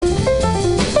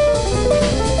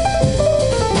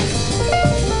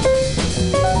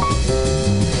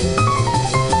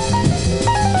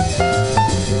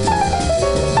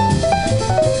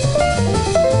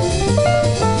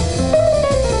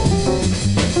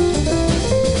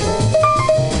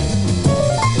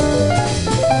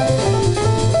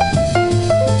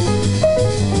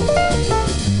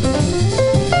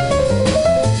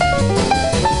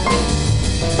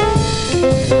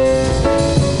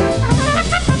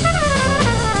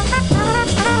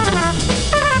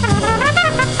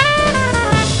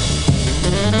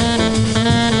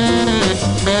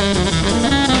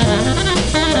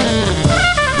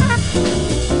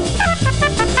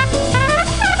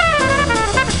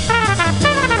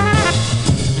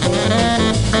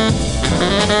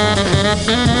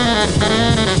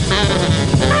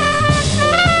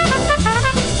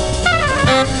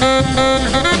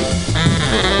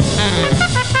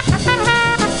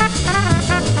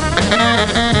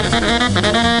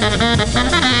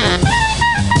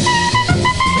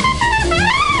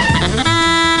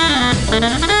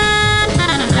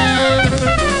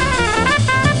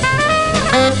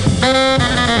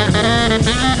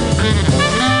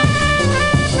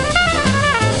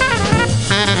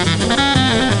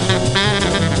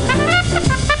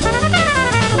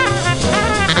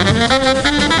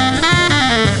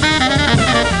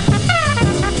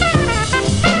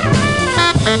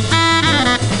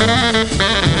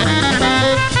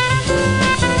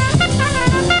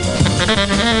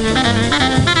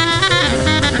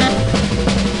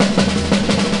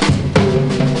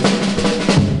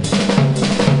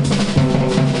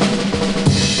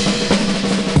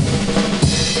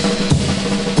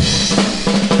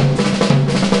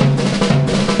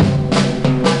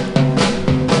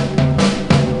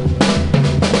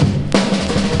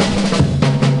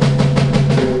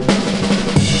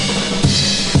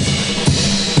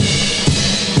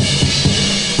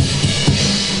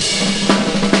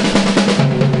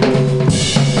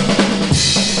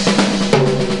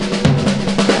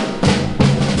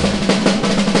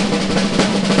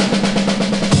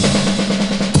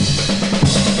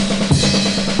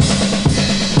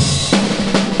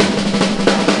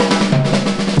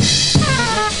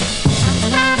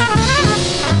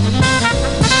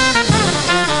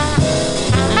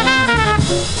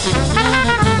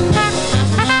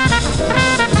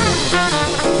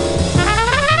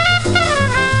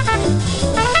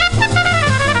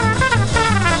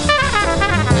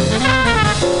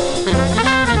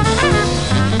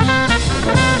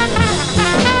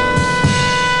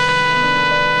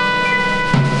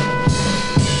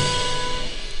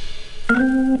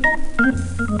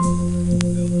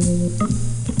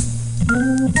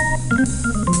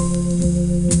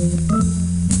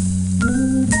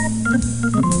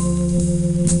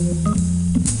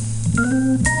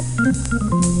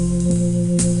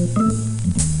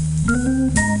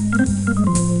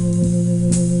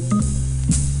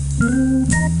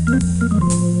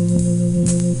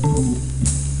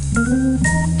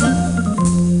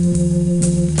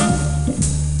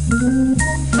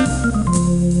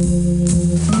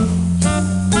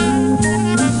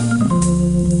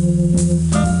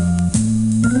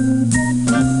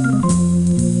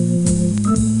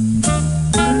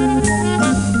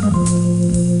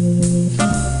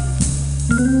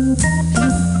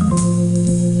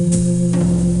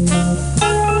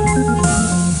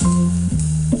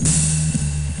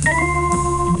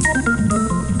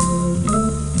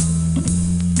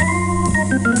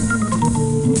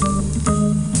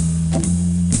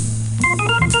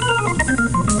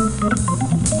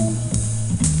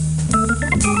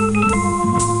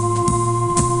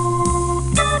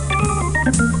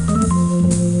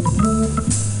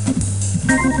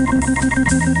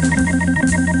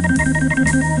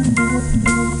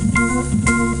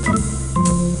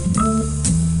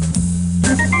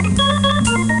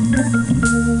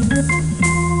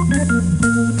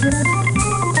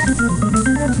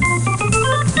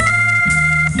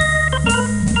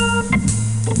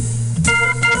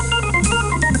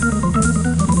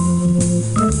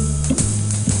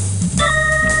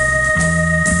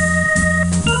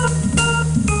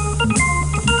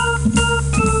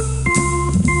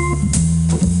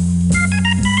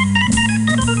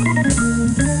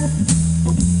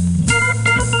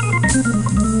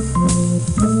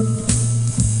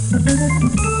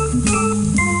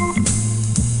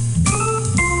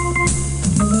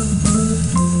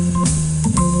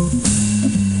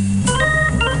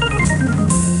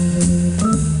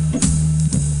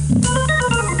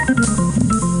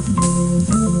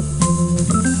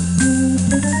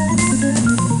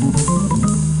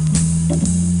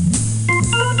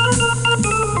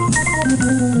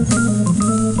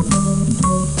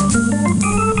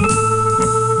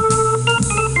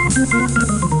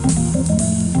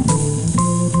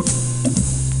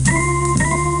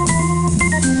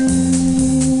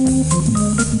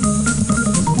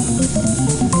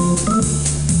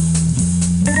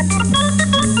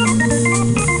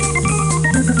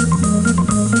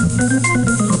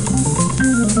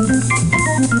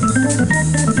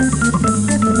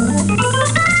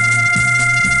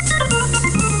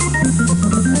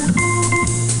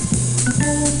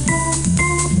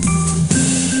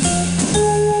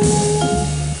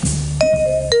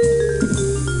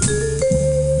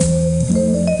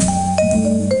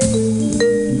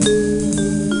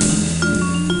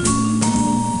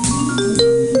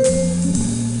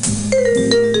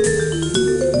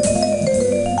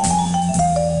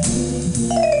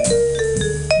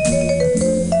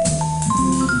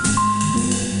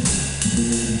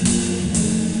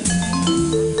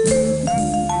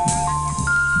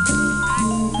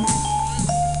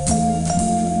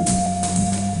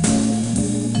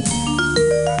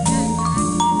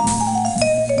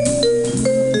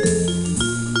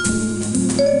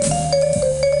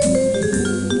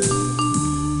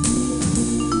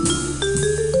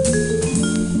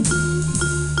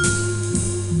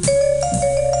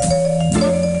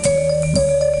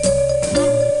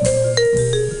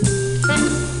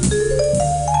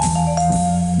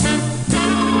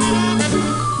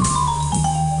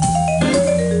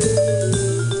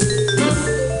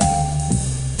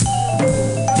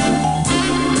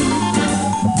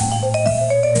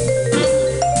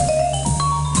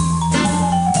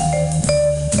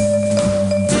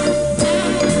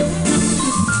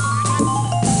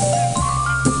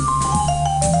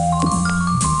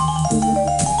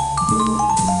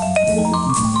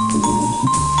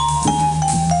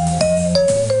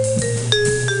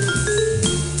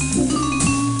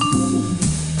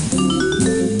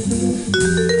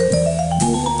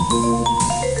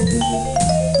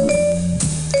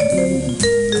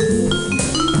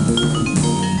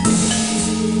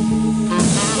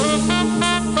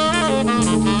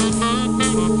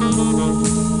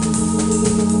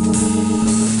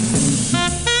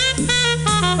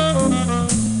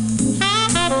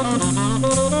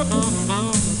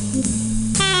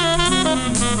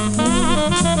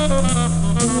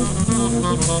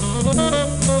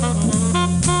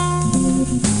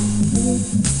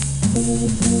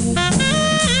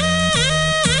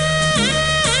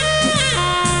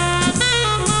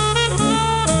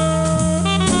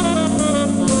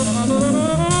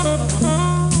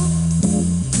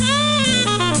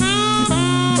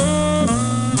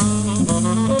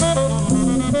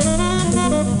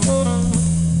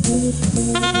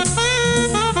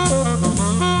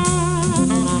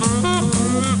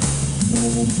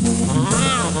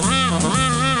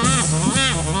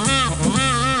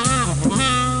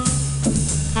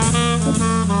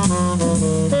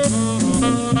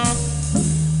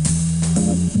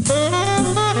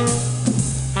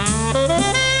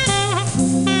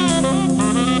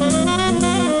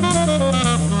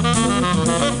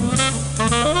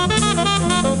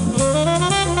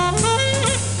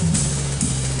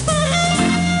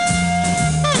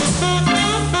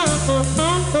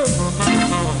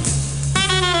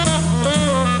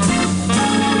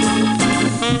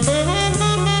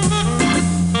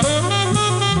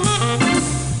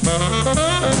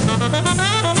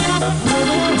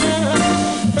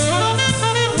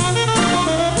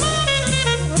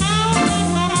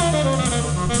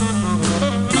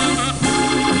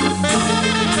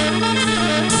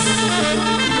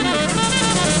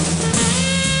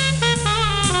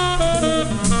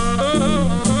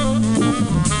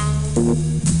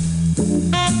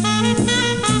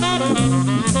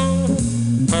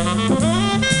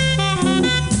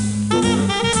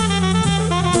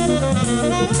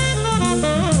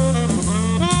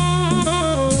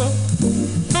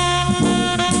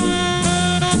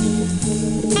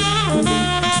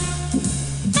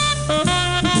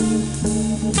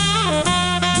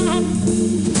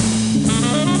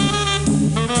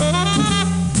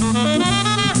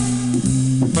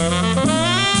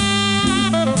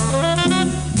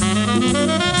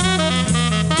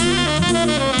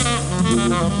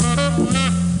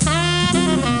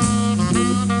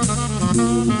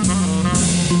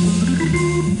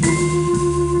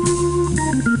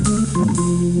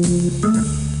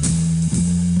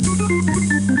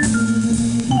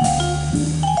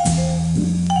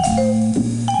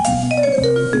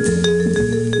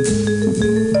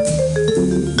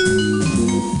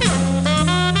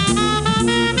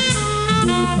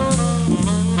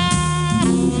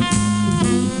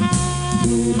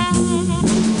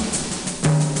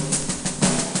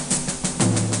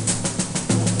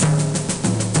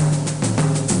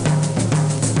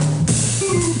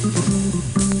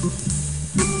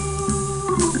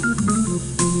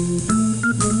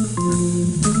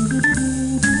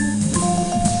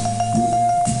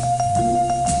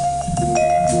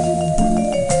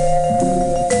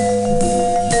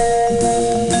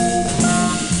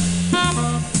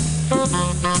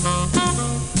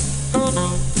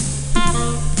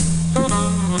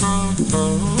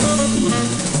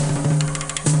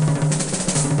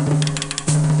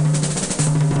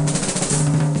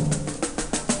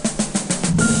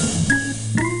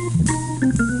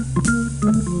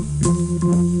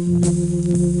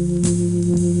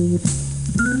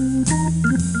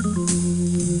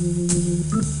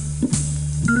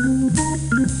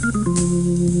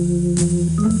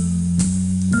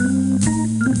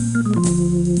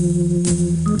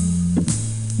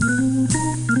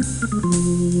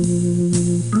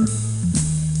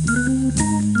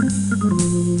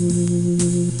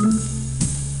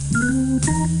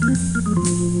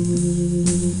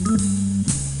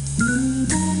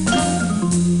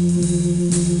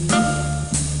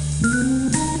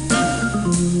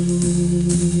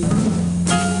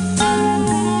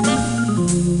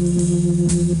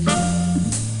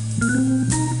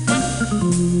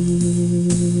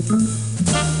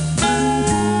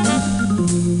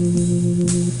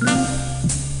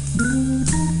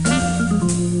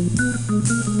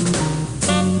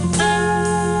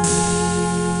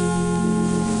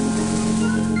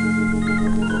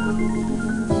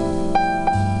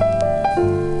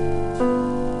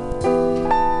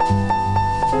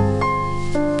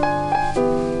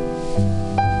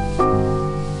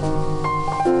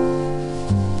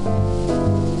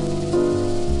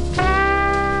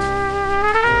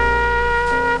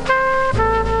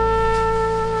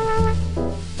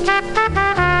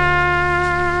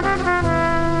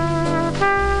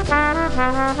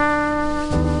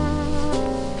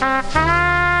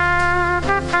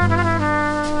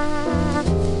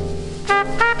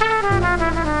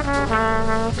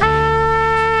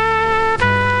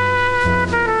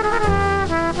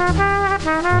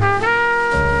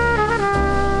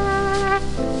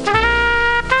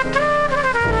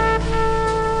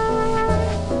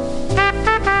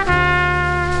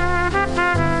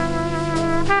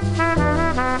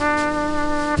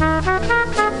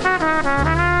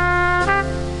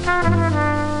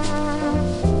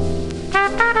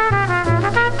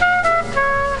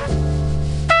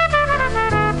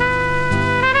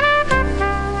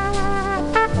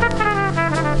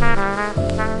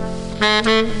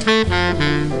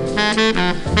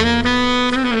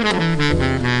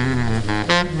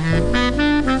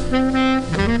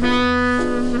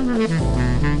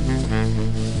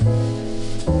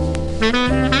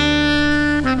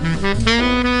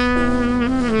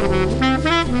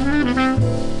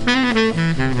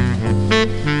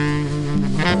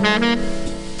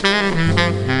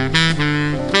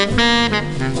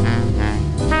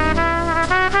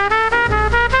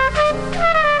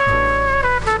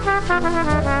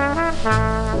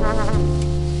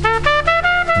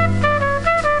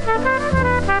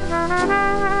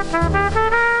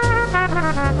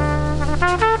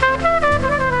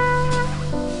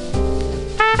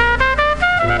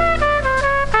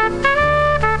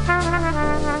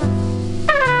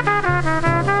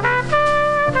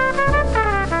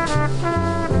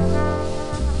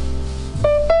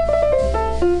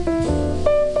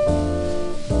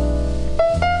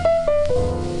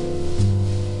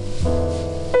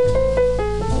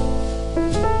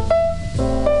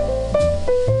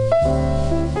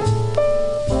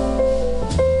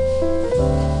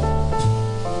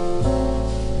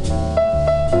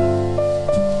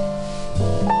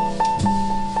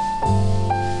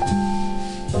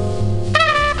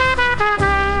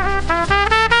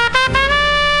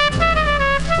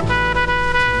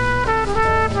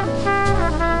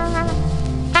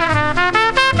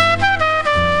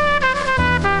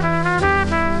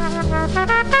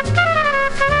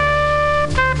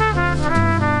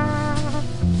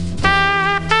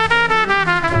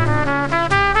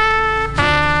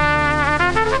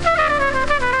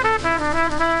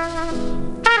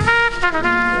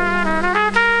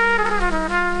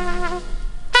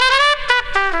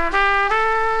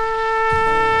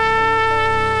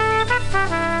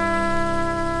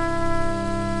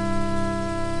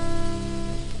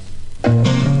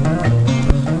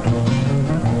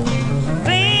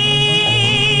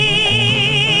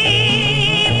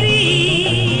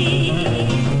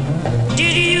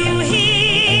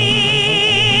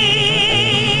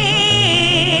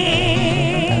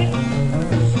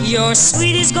Your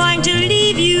sweet is going to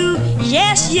leave you,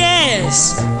 yes,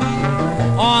 yes,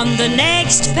 on the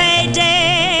next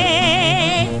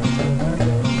payday.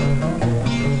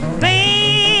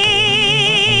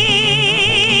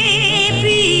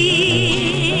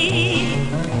 Baby,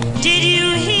 did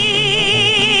you hear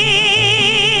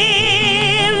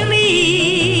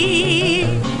me?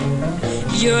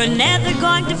 You're never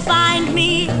going to find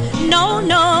me, no,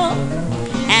 no,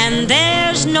 and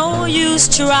there's no use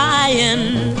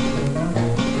trying.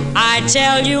 I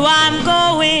tell you I'm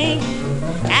going,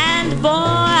 and boy,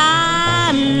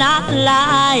 I'm not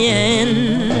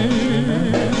lying.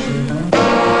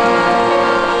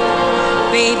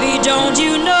 Baby, don't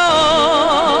you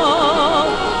know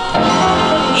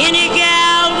any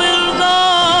gal will go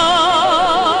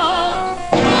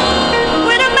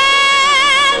when a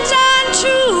man's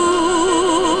untrue?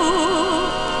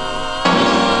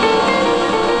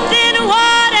 Then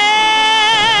what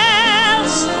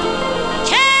else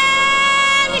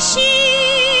can she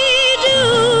do?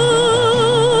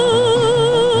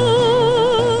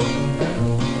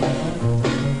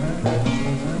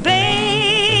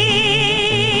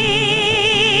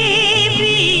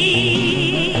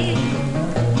 Baby,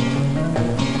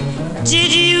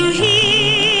 did you hear?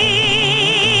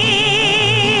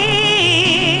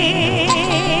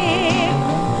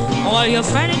 All your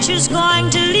furniture's going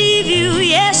to leave you,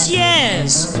 yes,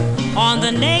 yes, on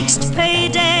the next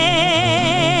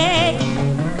payday.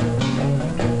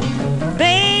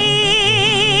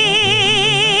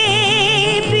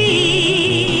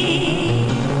 Baby,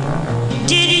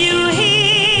 did you hear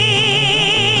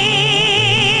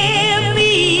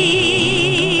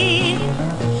me?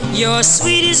 Your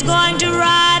sweet is going to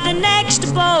ride the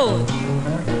next boat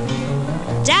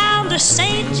down the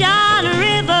St. John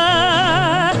River,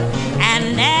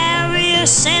 and nary a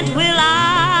cent will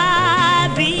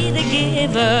I be the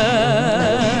giver.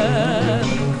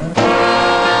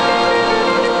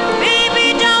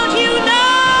 Baby, don't you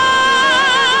know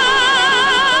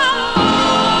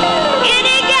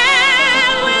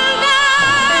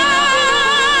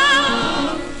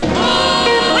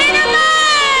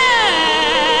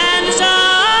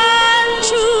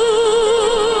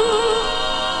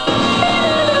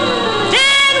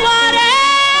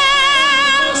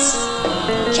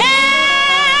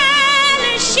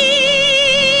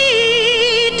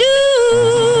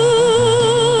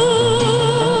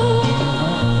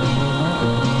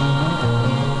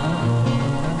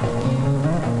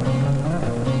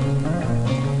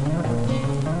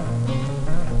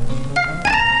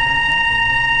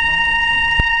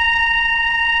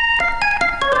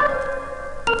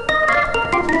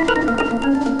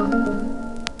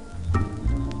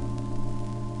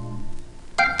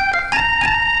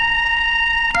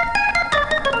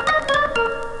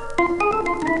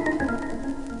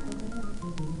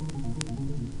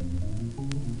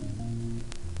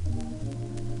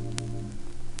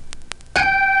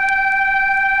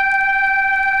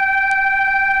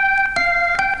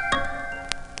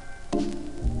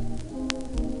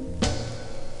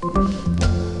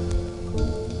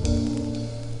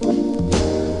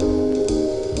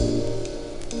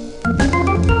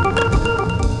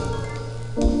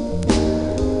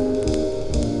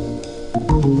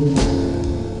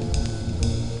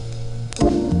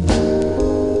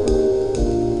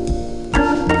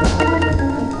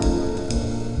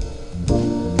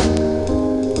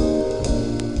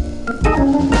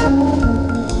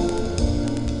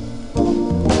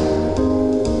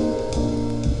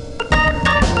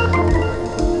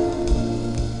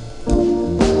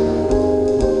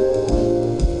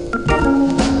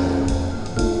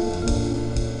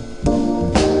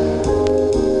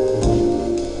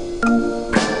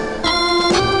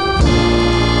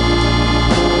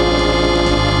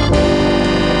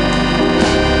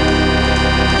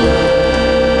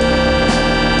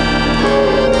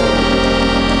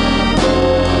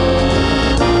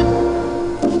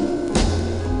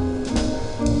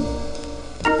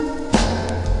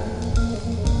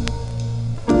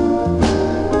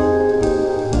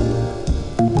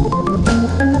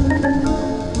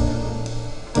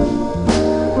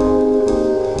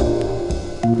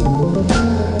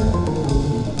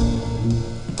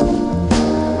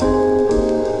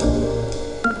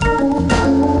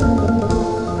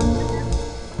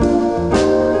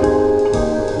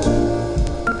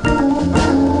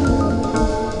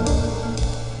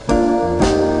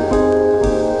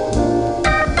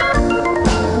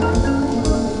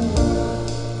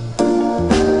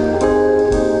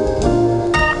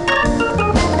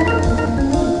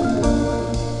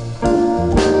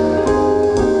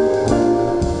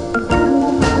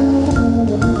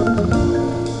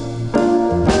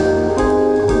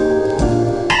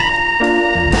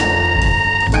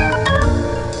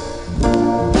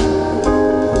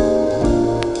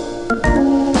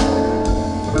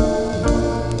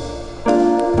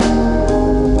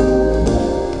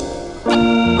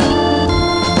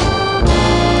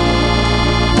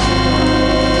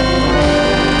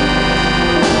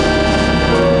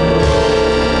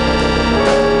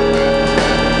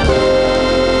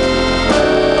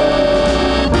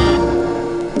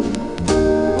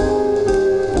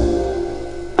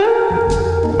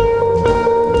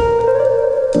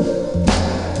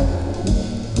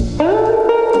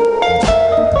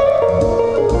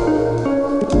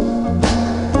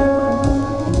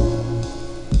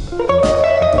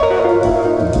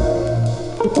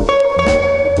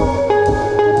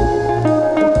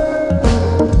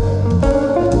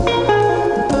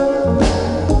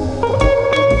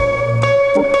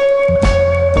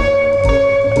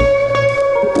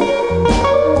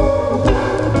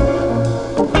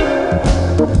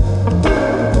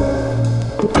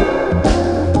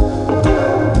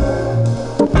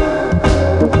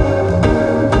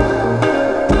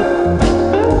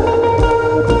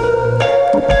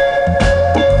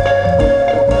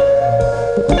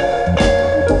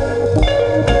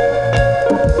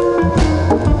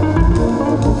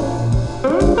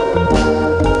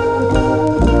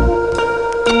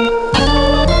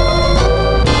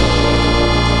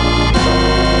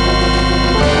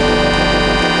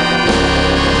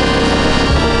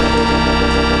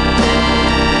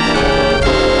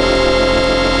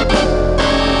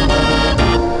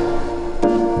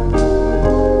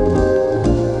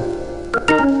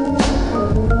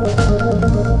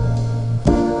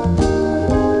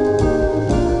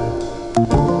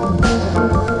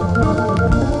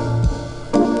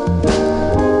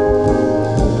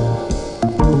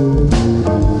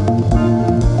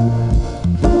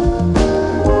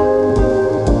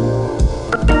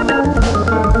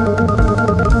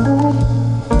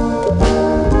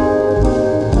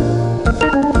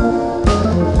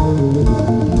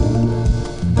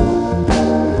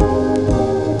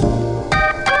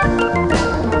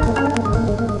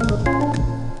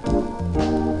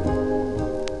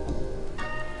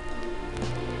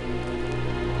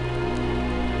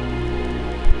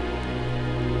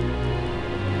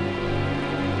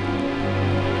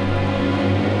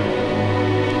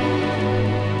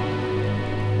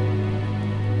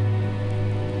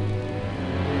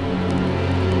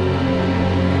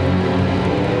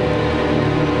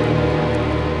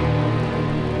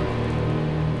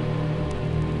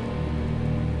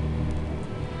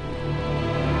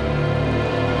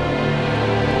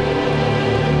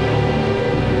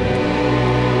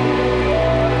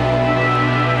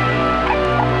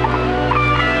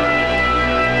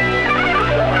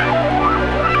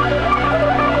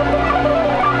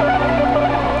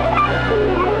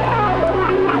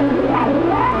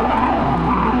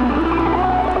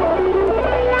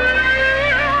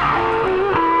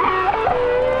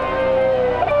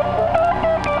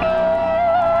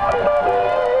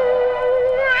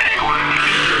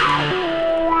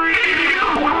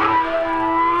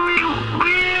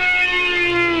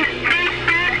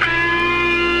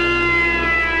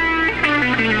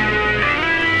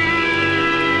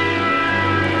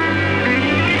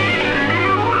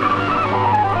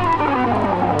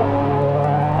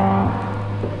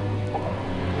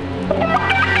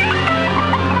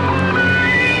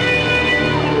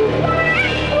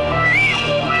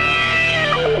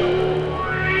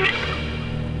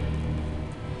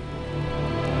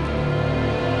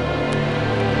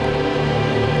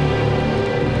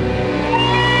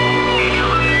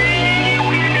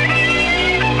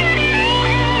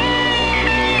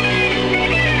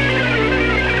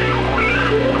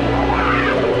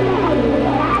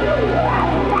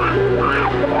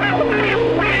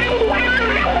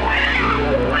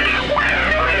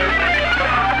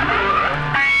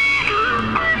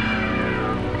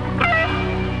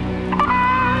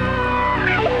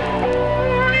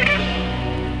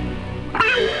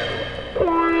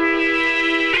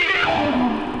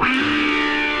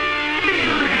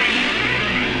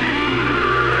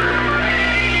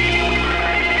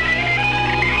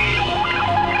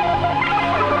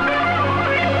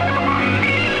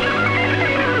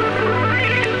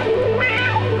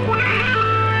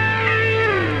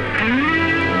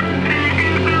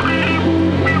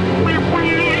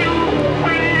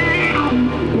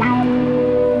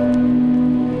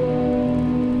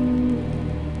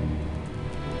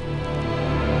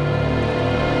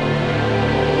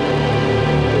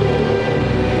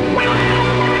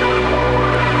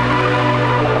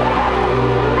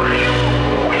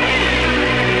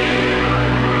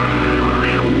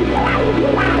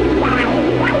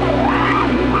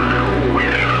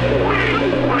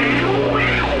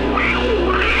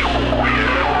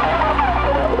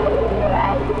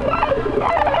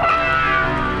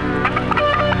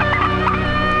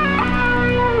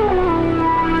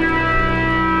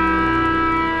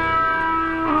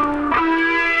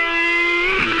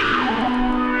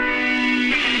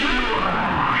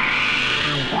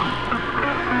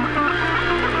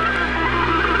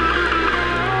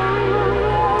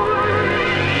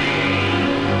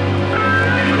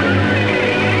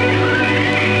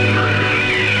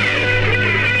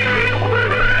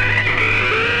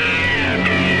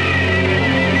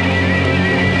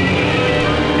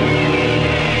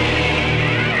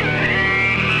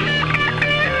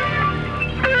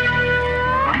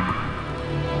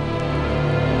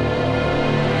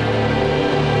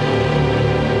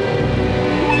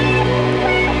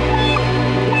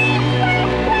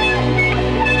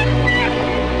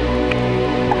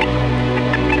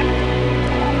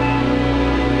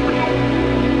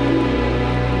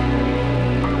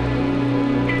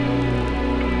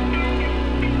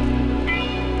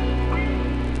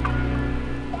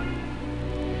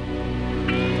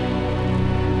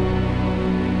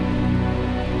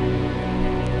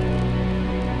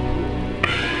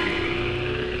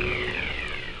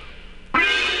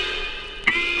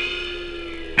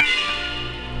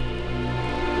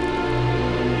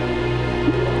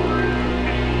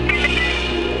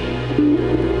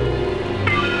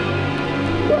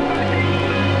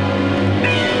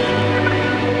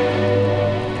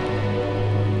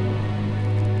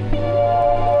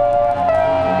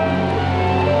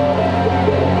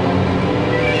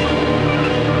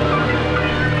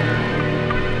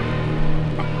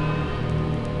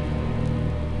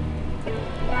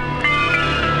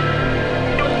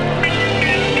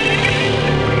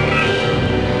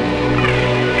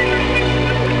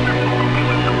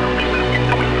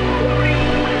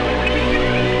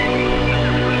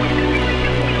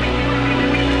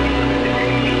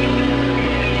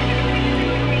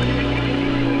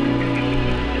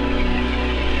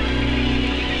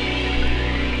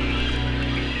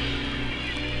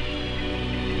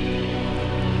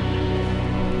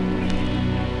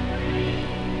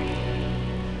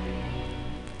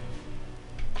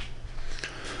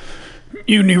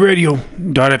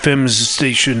MutinyRadio.fm is the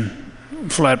station.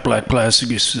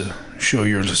 FlatBlackPlastic is the show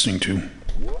you're listening to.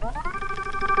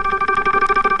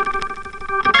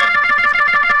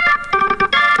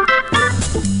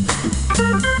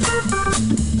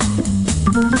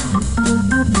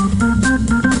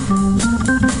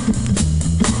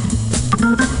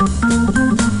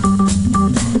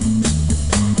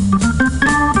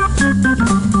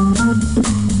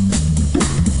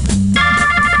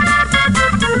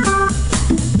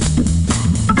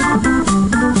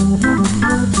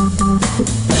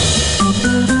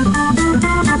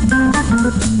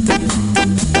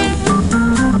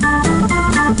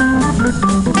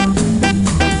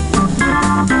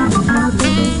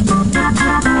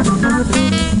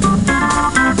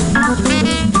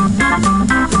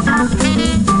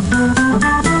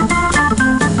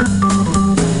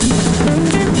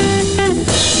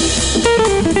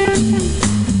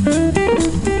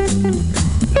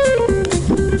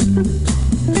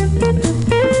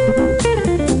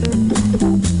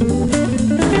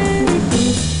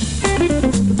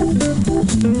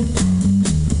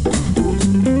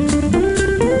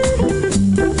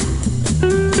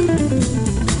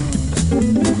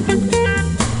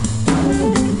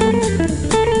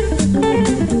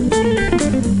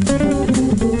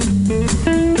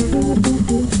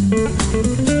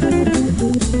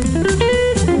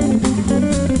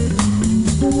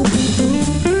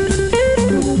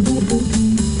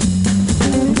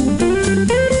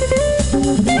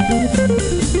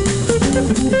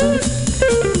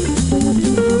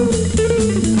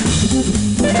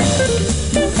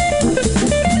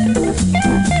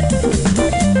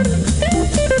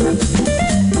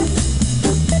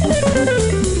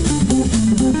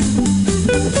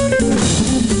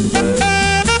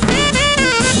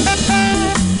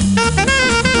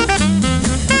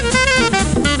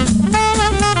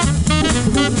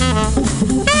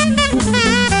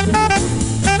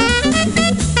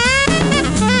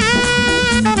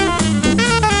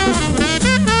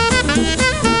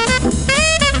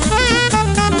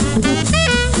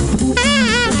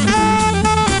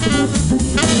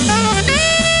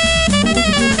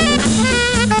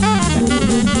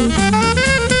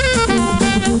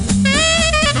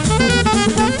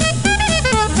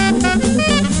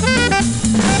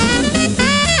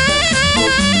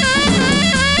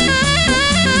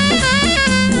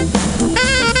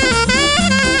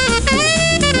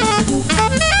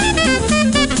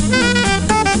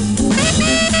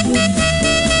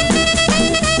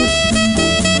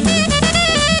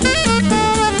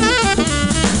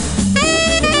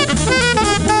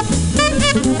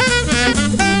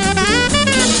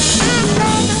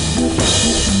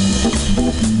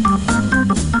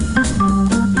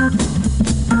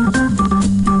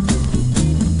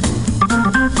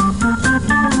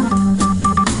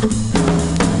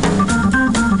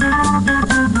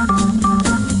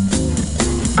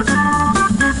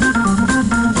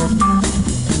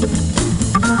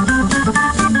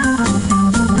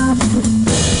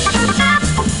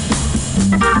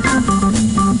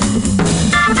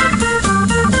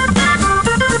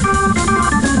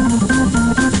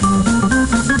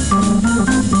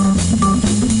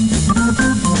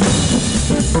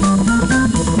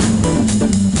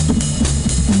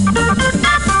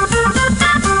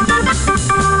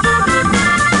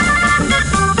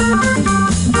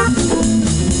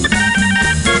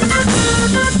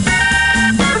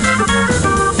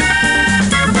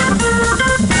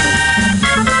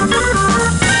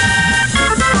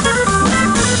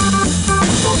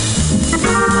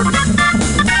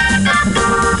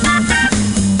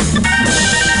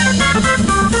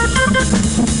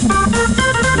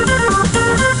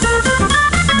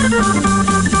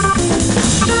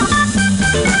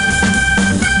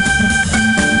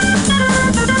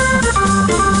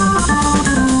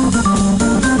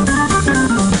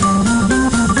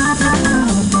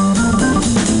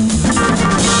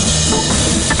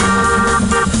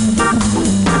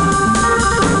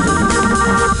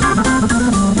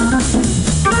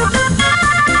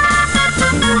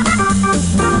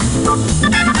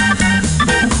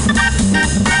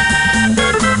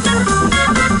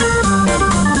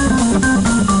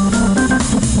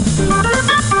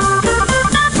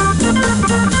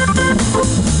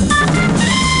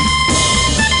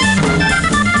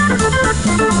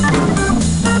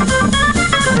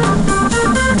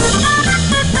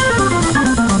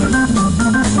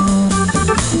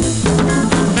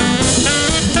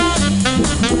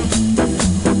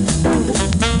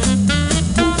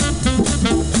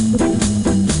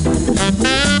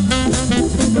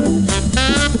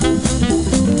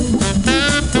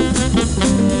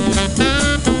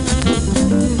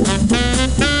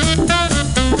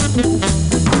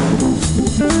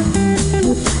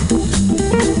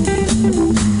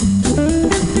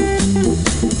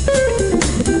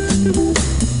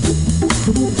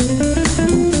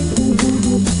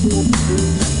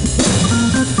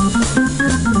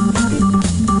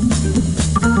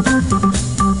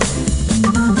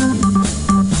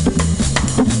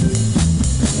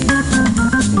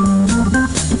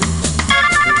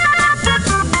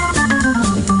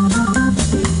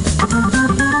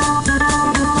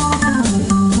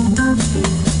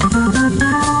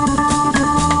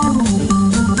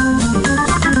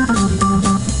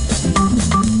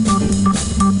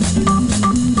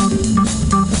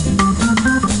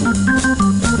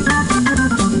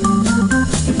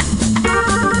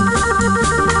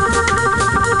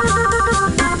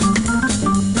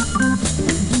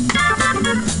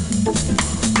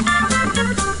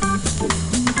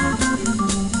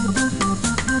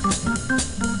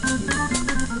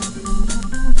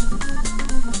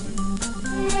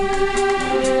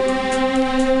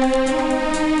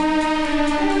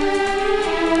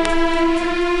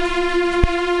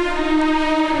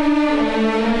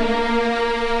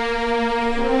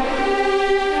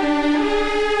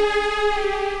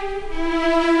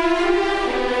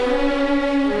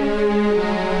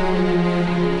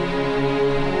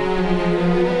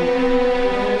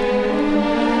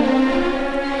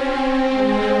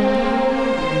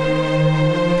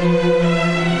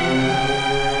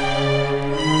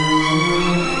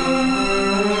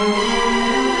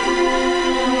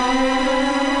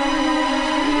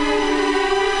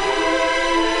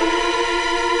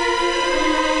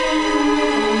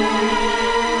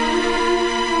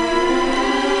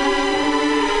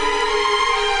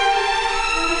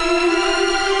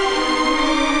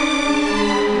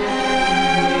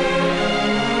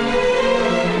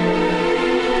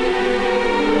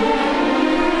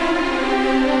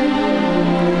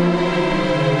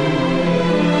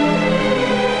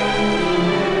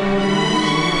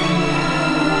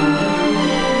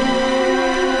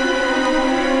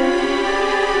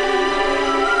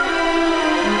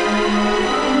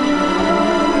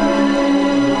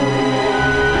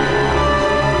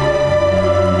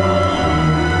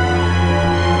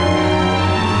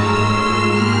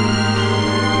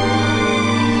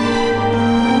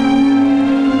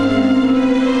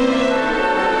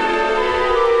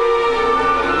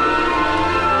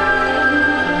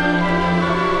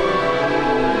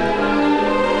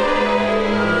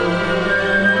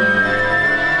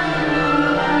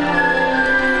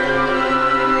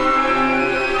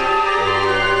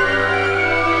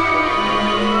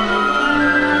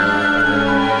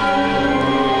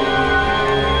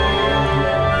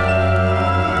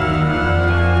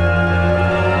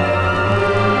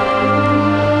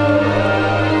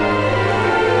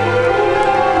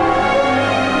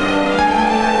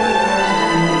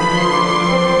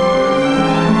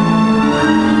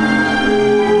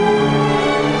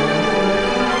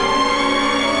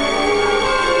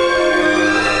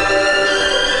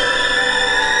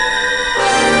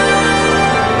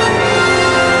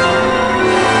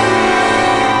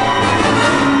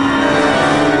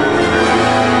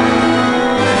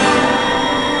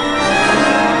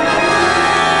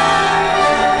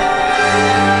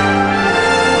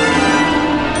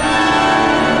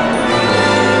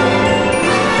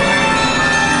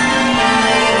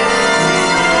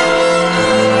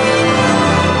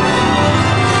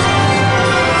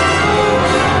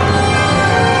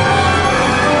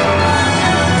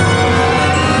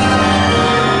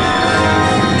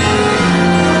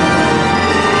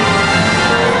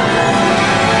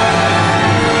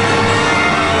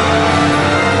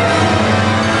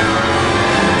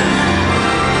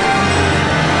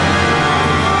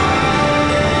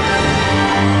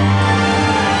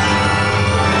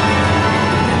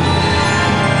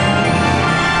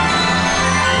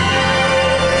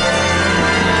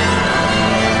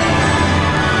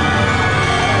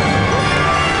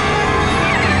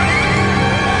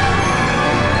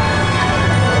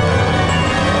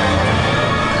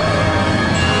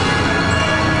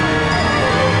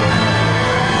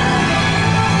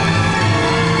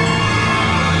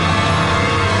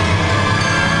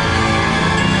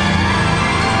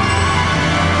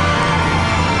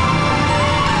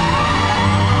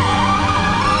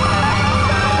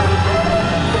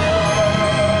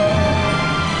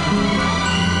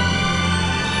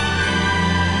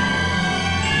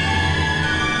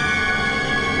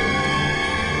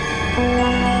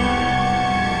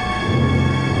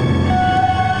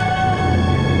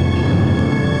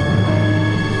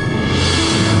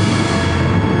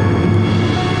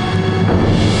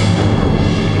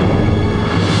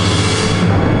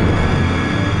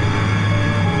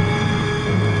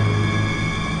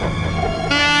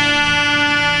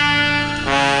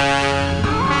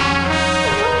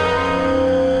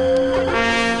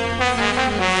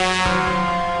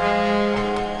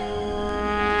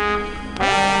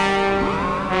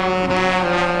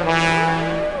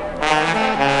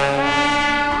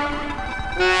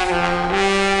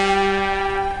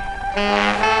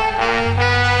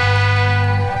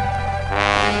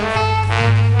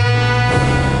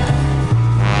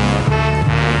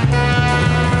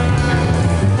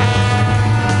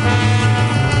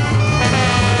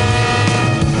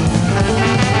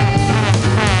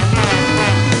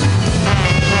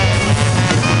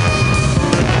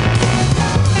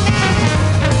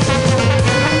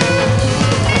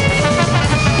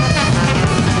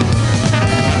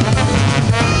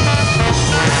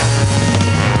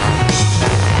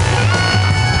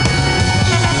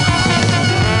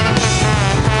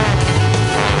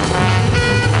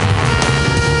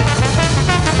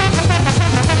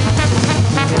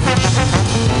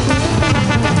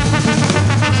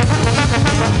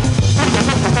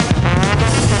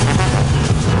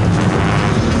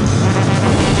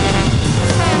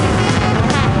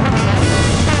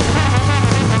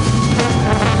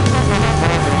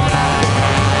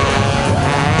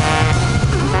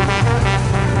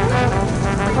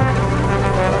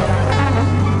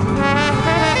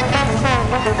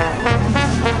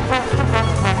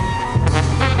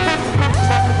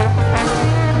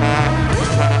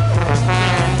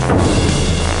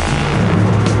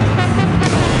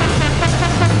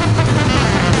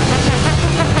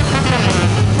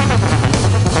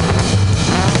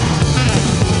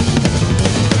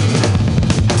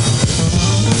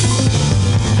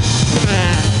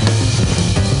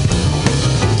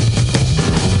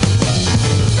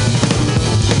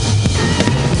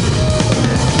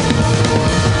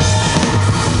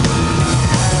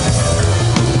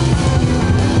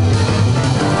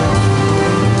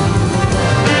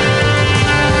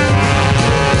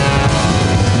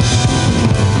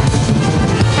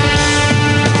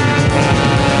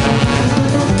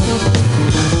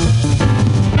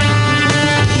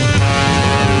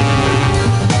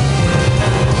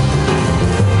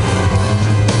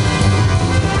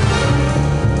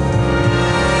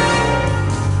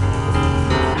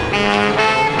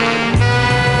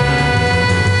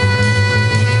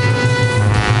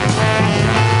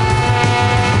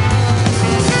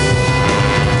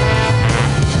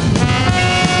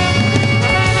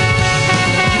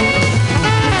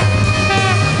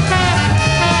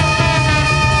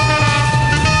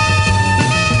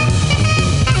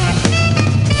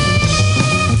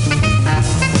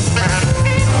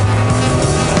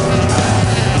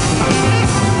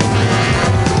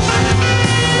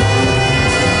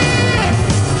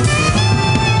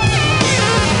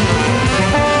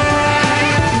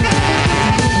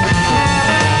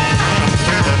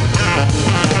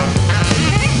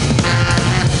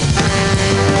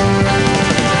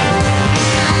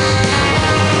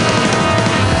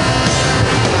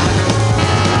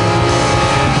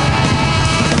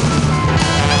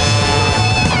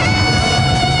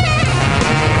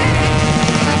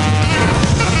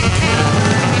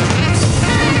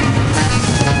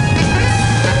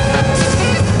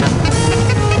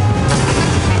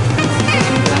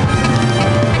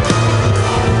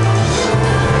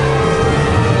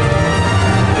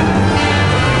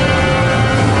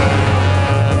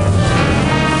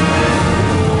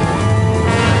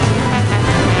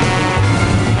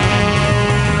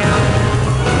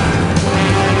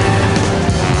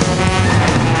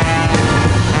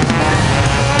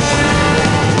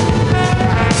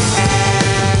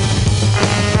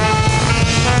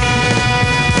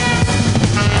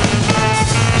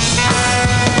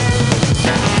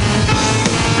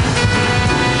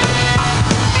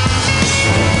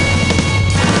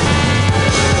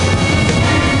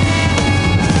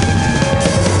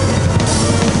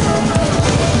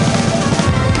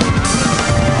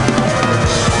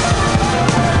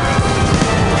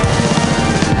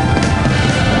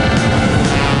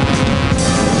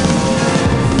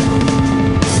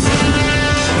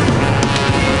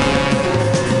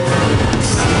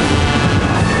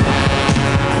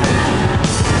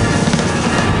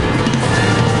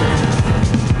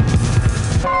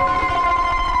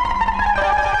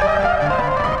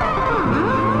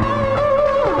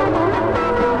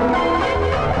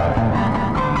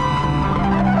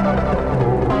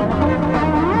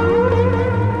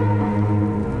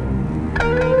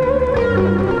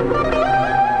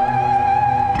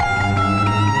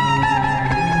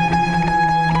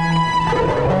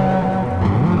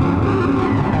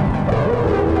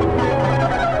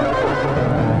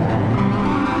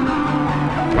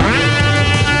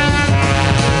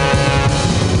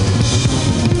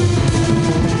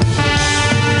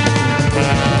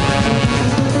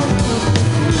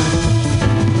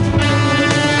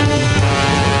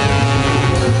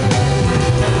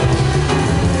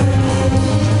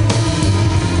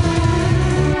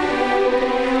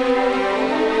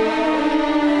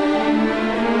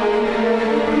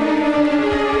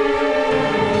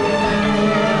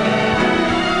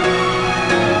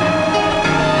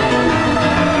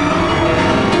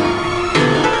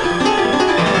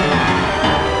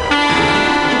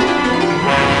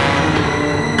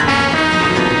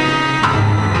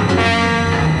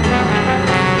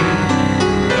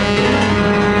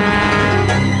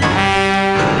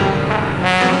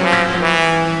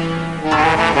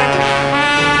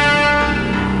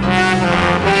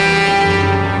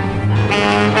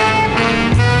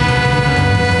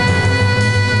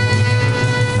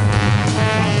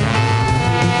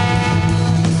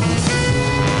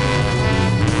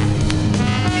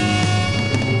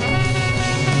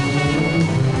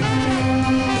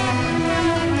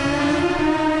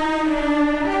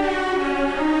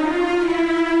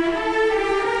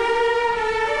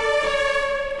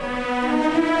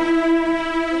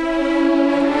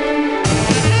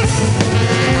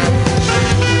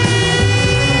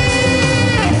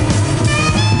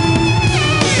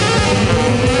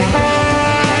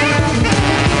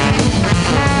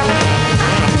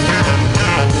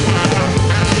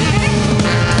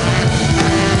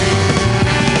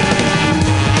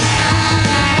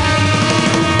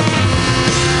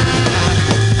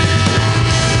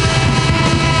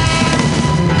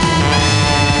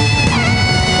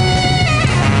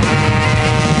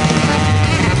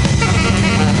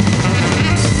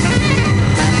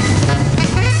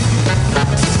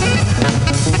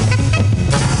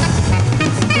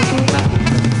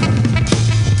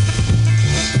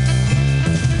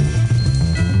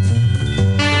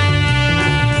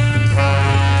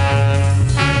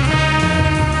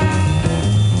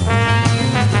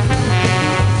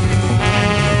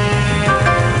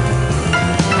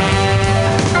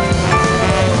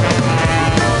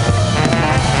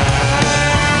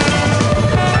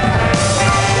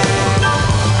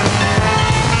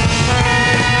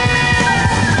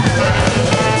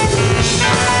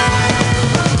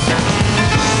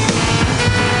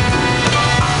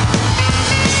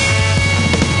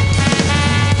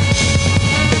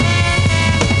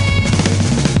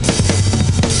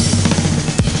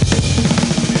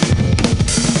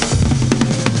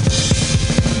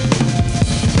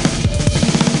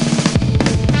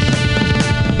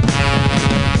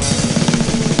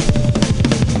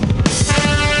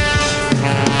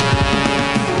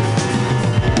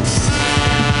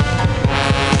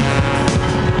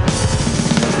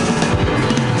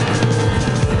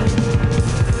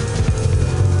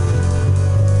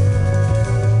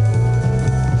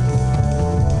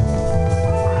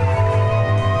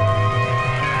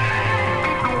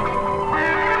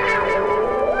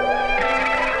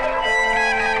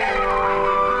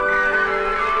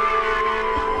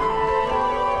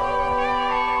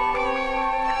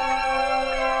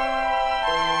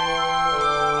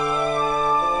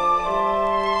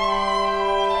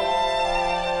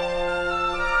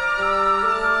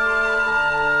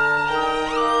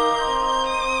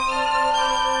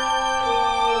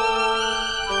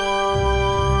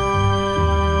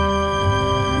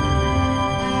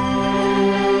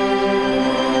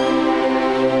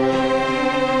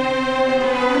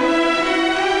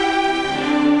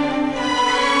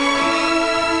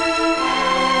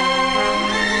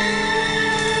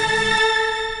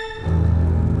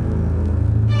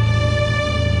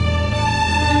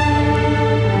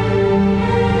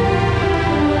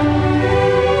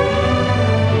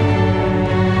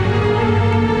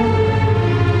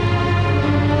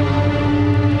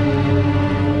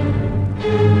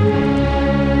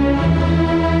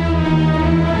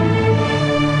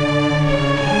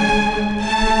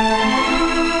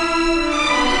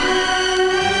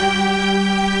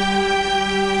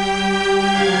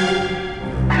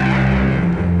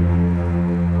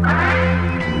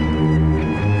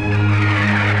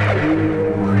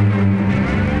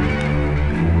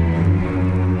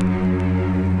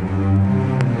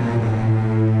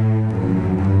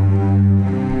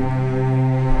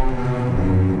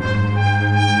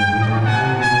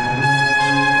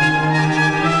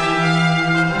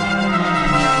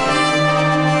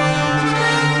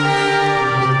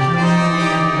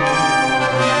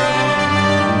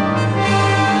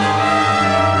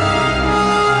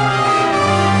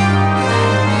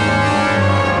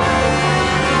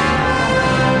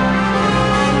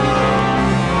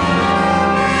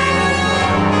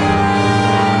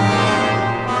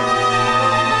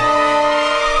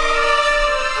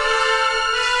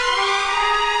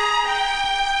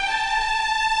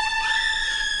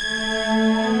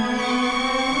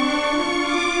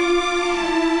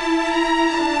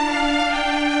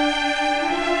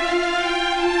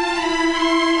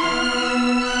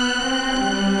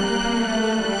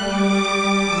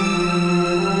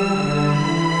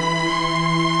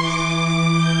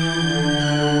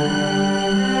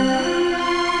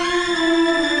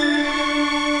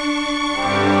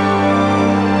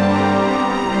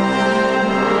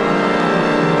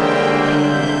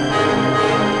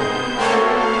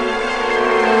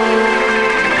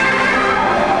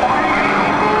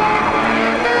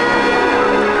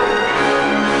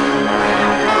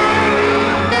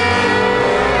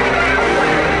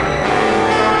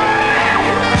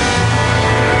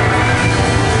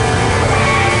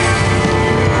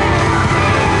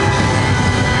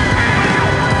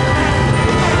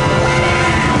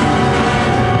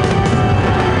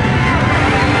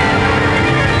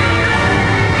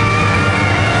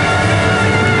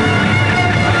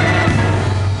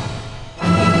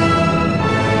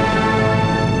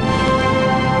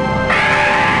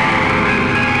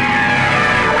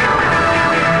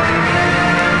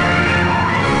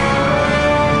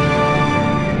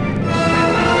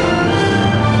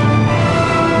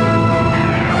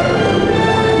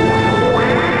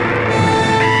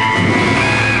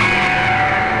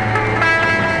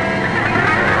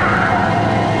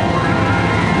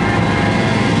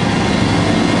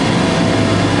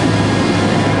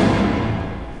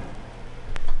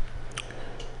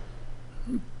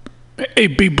 Hey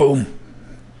people,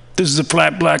 this is the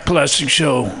Flat Black Plastic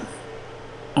Show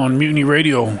on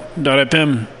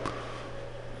MutinyRadio.fm,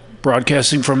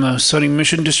 broadcasting from the Sunny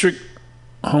Mission District,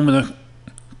 home of the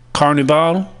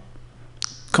Carnival.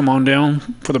 Come on down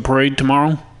for the parade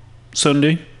tomorrow,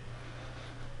 Sunday.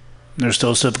 There's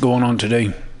still stuff going on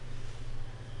today.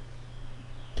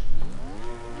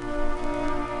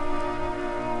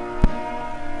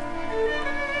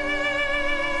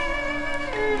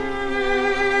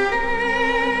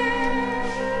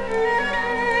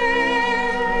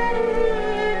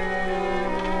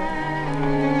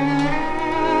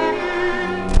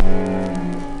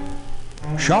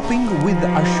 Shopping with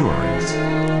assurance.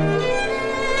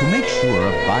 To make sure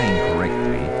of buying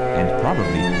correctly, and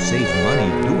probably to save money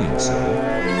doing so,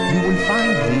 you will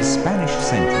find these Spanish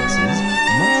sentences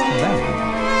most valuable.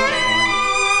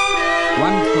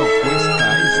 ¿Cuánto cuesta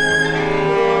esto?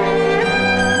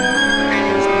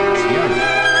 Es demasiado.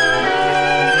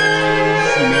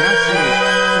 Si me hace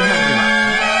una rebaja,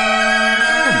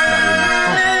 compraré más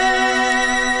cosas.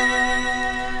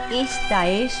 Esta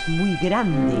es muy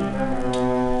grande.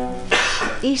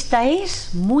 Esta es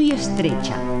muy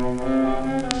estrecha.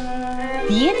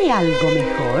 ¿Tiene algo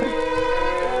mejor?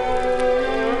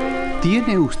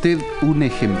 ¿Tiene usted un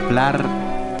ejemplar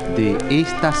de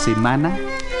esta semana?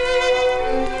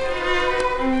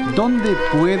 ¿Dónde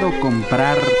puedo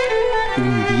comprar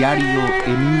un diario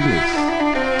en inglés?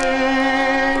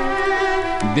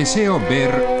 Deseo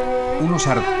ver unos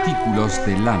artículos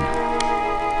de lana.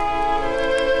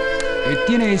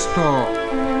 ¿Tiene esto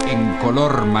en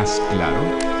color más claro?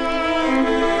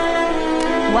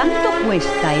 ¿Cuánto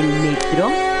cuesta el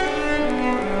metro?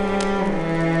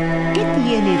 ¿Qué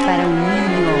tiene para un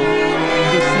niño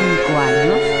de 5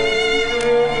 años?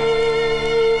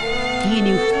 ¿Tiene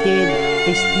usted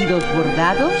vestidos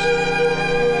bordados?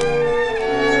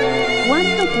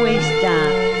 ¿Cuánto cuesta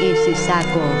ese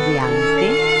saco de ante?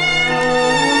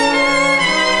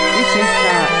 ¿Es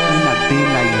esta una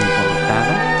tela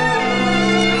importada?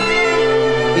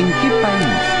 ¿En qué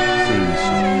país se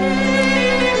hizo?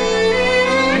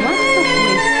 ¿Cuánto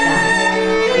cuesta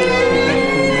este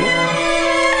perfume?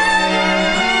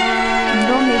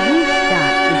 No me gusta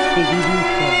este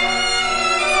dibujo.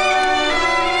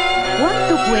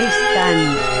 ¿Cuánto cuestan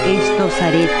estos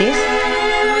aretes?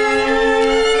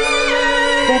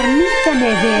 Permítame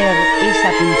ver esa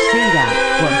pulsera,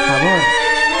 por favor.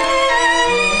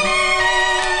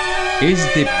 ¿Es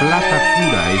de plata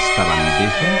pura esta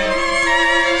bandeja?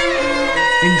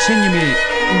 Enséñeme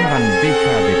una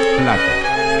bandeja de plata.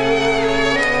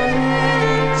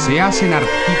 Se hacen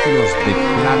artículos de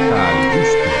plata al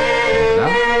gusto,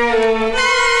 ¿verdad?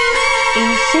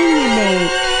 Enséñeme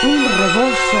un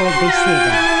rebozo de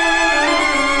seda.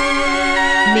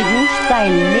 Me gusta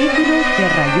el negro de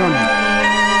rayón.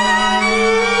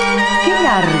 ¿Qué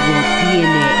largo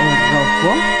tiene el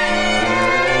rojo?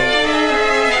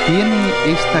 ¿Tiene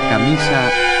esta camisa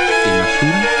en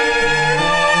azul?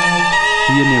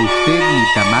 ¿Tiene usted mi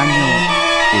tamaño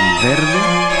en verde?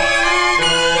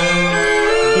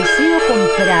 Deseo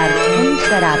comprar un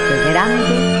zarape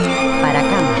grande para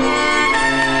cama.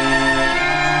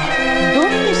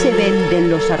 ¿Dónde se venden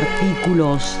los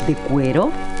artículos de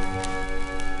cuero?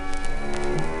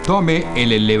 Tome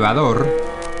el elevador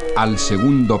al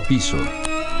segundo piso.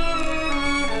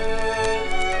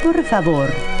 Por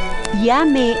favor,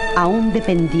 llame a un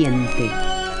dependiente.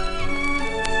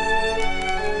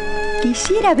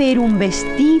 Quisiera ver un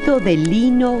vestido de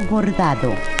lino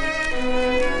bordado.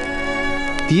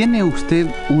 ¿Tiene usted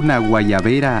una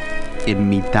guayabera en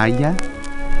mi talla?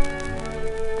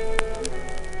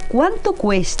 ¿Cuánto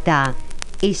cuesta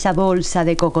esa bolsa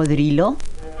de cocodrilo?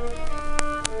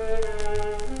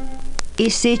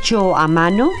 ¿Es hecho a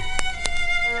mano?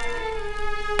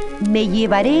 Me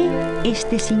llevaré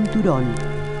este cinturón.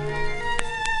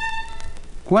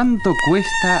 ¿Cuánto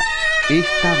cuesta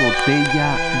esta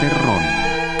botella de ron?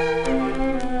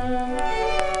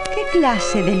 ¿Qué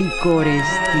clase de licores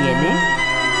tiene?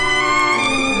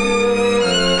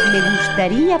 Me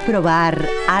gustaría probar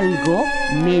algo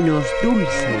menos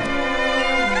dulce.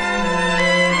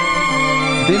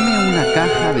 Deme una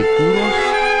caja de puros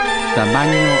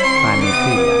tamaño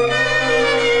panetela.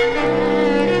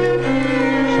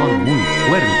 Son muy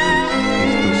fuertes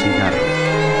estos cigarros.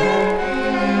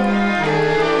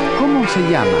 ¿Cómo se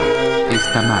llama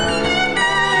esta marca?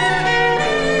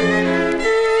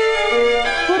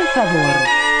 Por favor,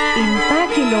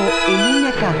 empáquelo en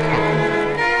una caja.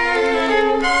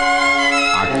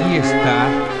 Aquí está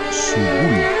su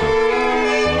bulto,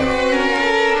 señor.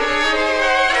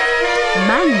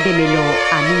 Mándemelo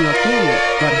a mi hotel,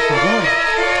 por favor.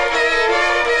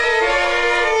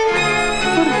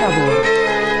 favor,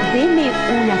 deme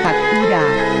una factura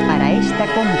para esta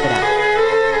compra.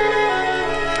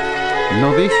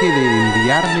 No deje de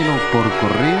enviármelo por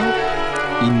correo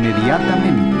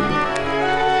inmediatamente.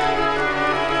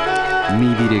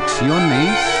 Mi dirección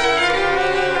es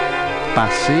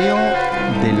Paseo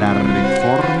de la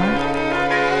Reforma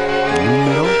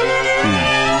número 1.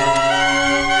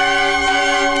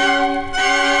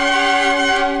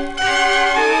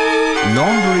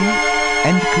 Laundry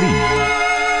and cleaning.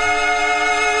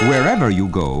 Wherever you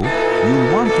go,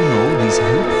 you'll want to know these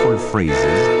helpful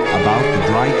phrases about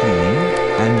dry cleaning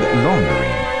and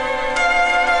laundering.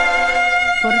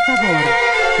 Por favor,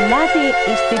 lave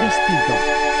este vestido.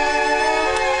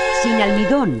 Sin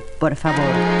almidón, por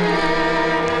favor.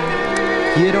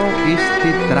 Quiero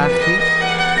este traje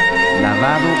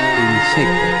lavado en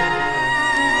seco.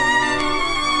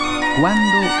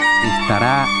 ¿Cuándo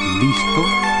estará listo?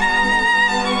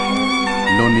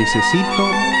 Lo necesito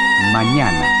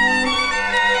mañana.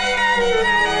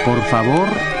 Por favor,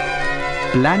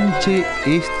 planche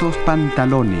estos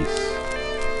pantalones.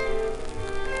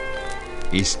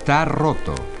 Está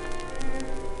roto.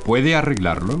 ¿Puede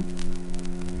arreglarlo?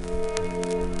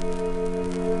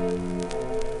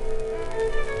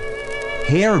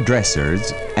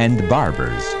 Hairdressers and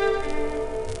barbers.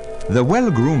 The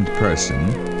well-groomed person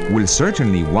will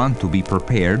certainly want to be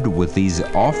prepared with these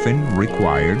often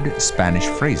required Spanish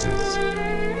phrases.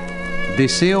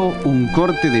 Deseo un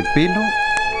corte de pelo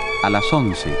a las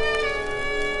 11.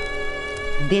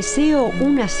 Deseo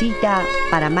una cita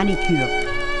para manicure.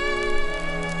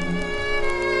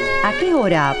 ¿A qué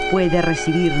hora puede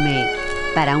recibirme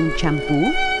para un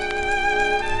champú?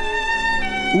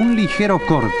 Un ligero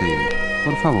corte,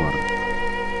 por favor.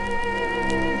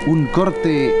 Un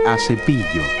corte a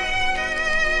cepillo.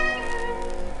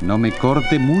 No me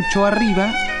corte mucho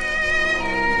arriba.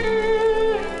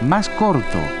 Más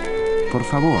corto, por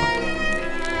favor.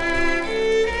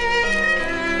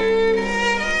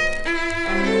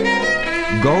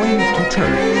 Going to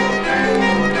church.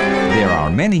 There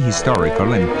are many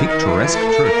historical and picturesque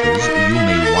churches you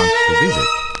may want to visit.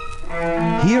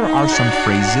 Here are some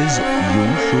phrases you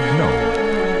should know.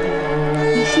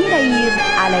 Quisiera ir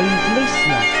a la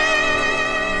iglesia.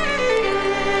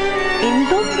 ¿En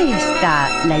dónde está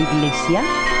la iglesia?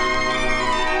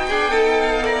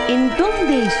 ¿En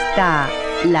dónde está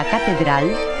la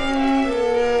catedral?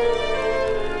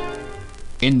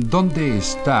 ¿En dónde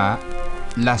está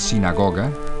la sinagoga?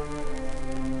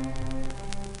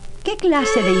 ¿Qué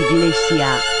clase de iglesia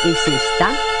es esta?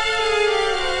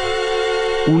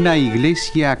 Una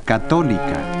iglesia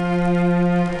católica.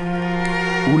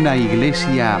 Una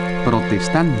iglesia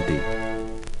protestante.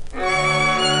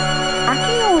 ¿A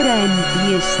qué hora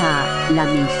empieza la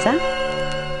misa?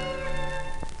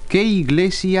 ¿Qué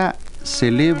iglesia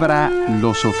celebra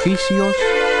los oficios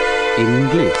en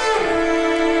inglés?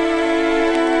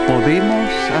 ¿Podemos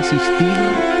asistir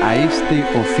a este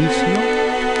oficio?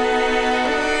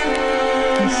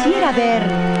 Quisiera ver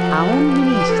a un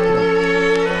ministro.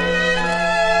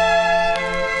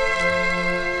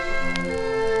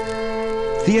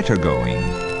 Theater going.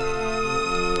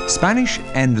 Spanish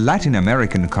and Latin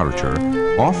American culture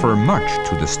offer much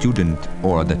to the student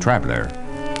or the traveler.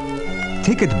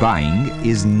 Ticket buying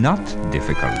is not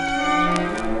difficult.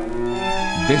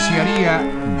 Desearía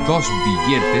 2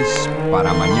 billetes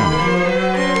para mañana.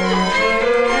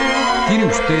 ¿Tiene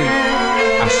usted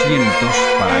asientos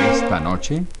para esta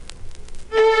noche?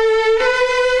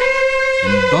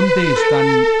 ¿En dónde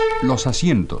están los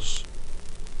asientos?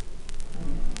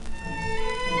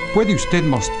 ¿Puede usted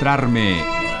mostrarme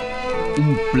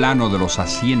un plano de los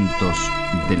asientos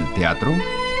del teatro?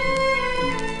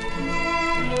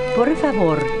 Por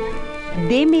favor,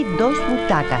 deme 2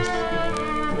 butacas.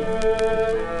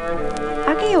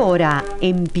 ¿A qué hora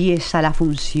empieza la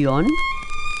función?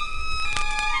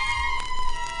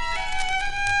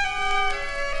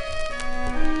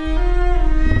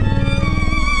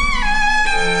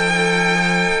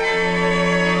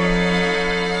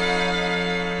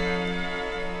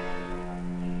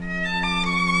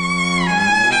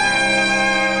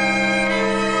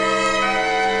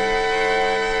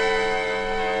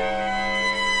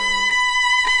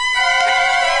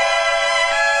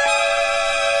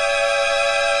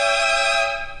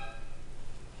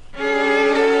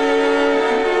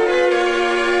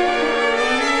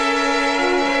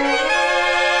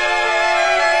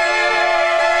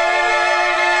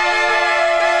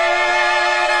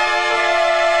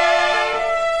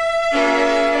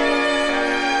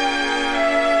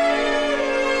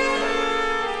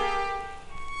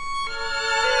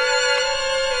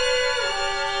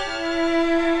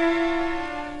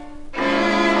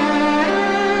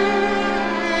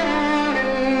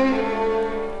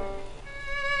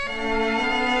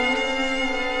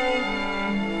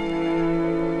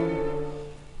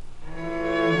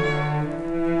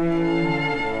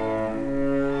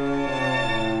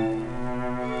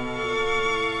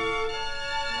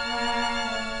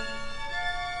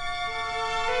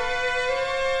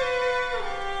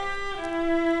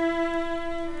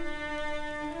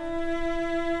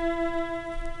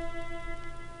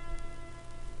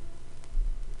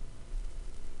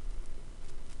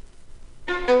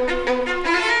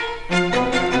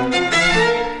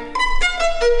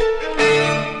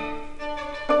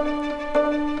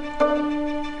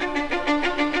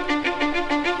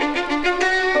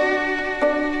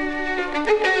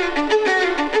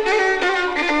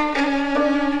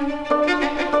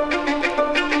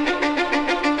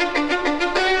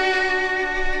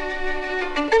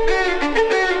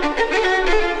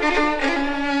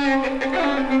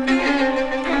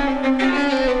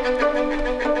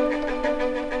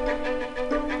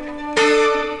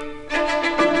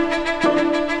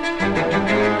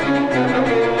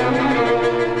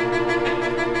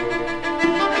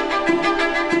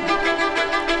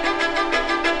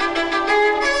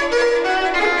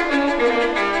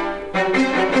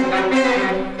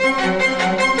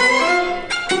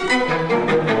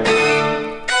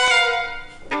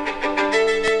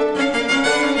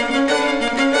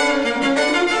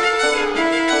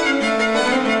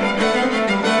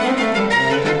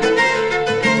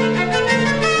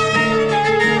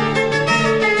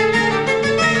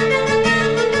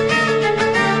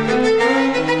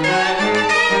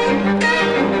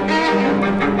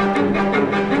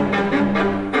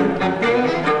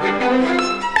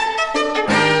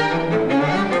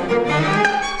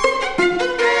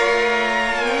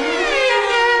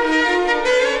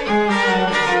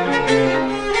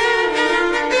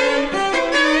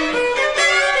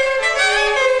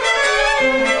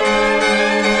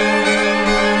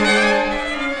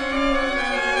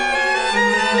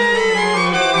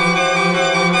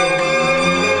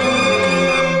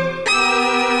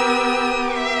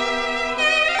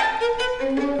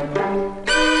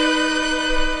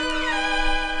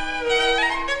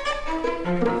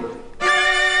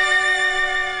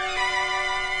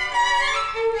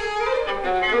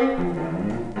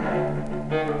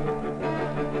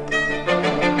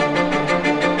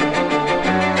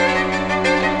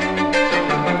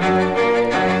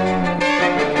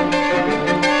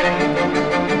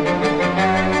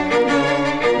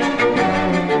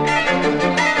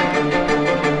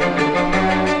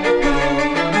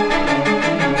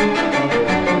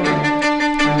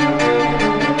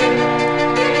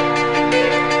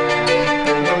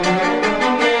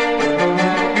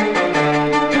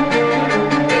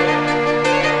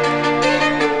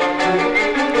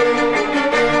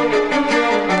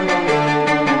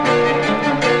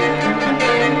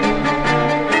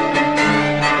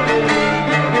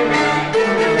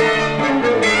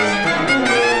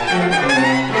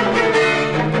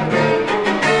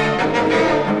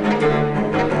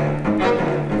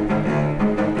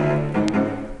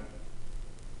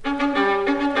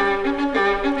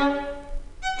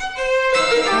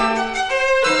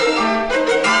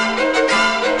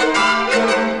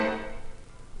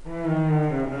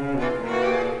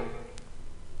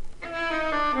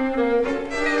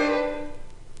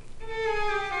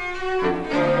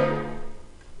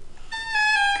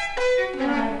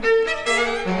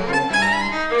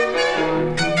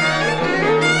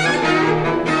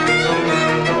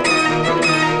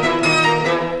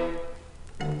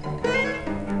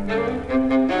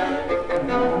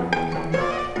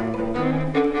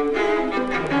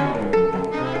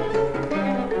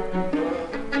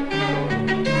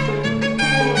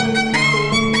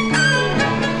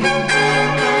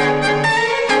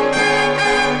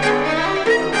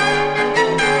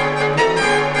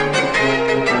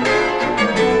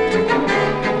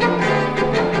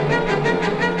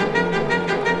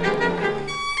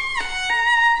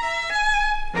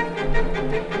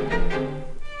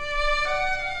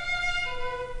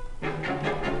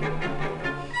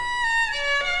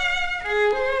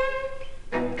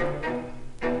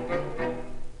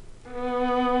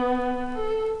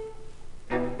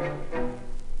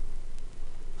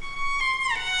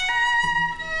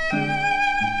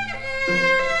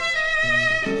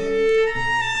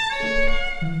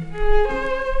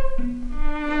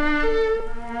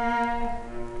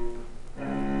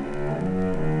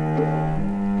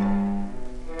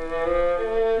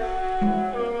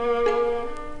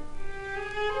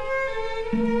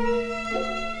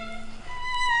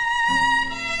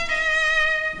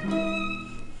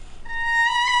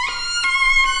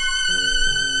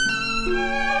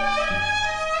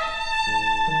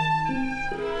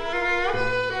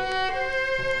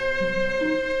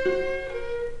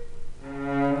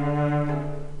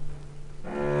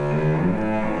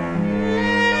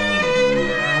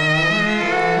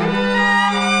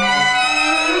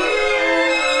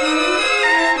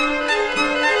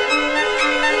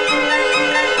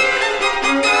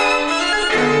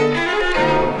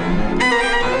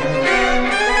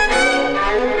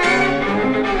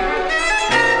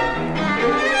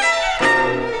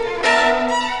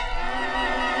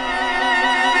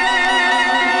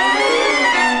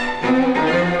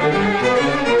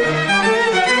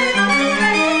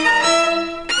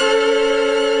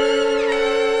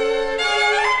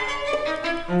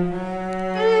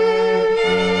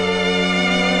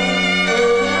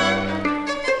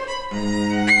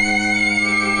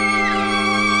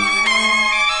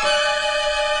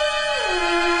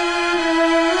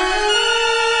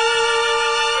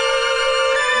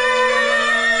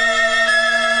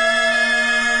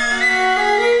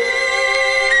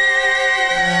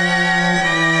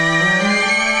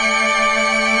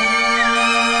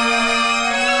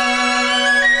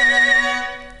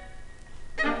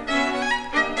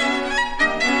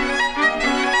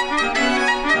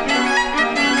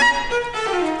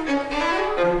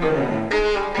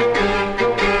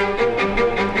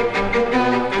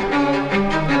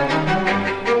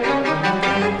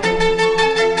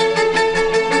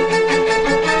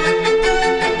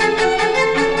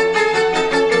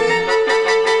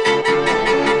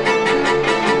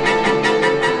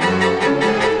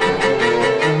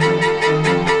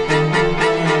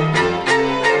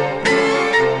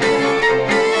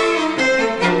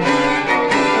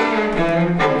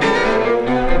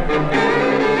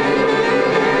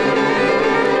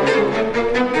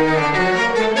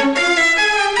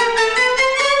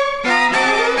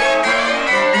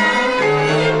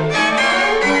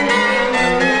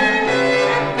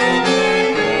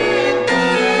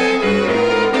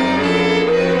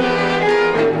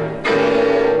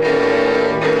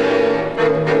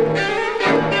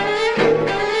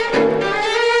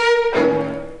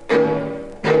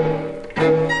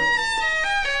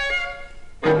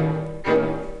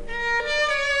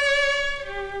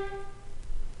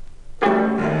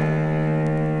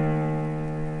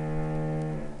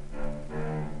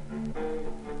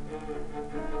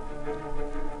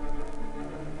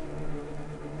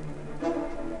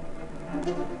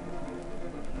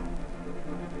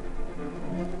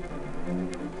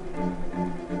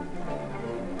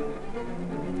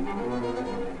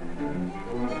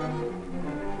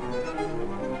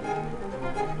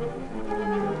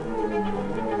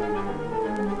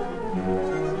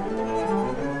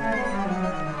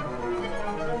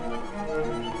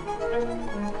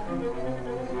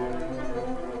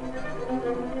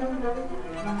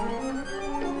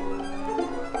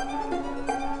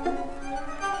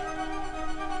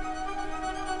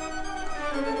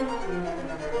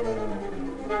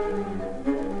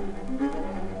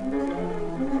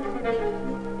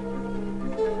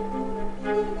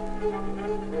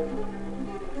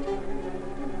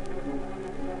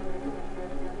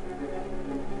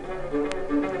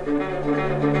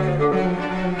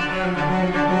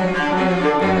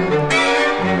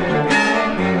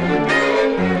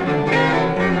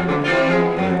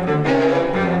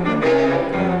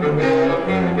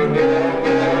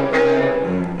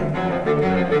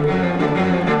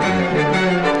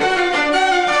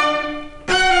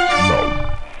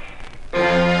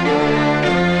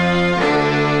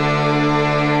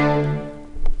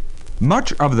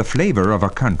 Much of the flavor of a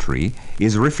country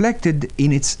is reflected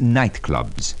in its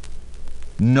nightclubs.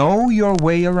 Know your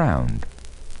way around.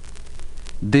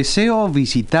 Deseo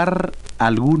visitar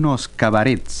algunos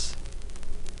cabarets.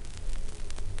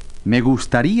 Me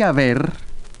gustaría ver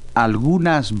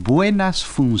algunas buenas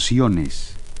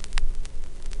funciones.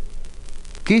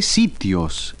 ¿Qué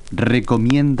sitios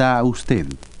recomienda usted?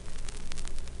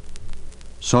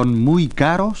 ¿Son muy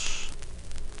caros?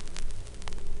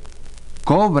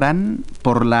 ¿Cobran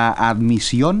por la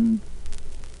admisión?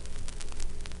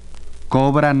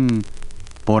 ¿Cobran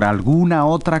por alguna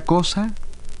otra cosa?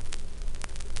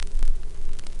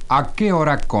 ¿A qué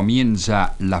hora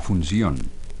comienza la función?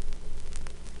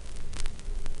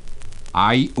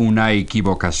 Hay una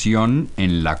equivocación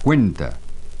en la cuenta.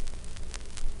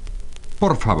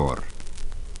 Por favor,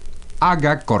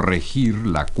 haga corregir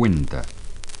la cuenta.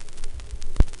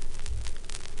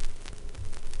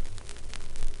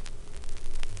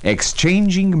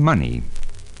 Exchanging money.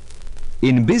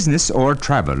 In business or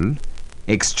travel,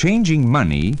 exchanging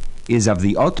money is of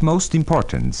the utmost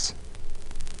importance.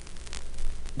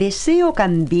 Deseo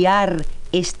cambiar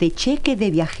este cheque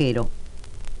de viajero.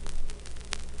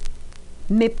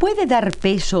 ¿Me puede dar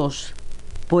pesos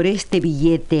por este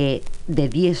billete de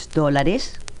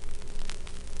 $10?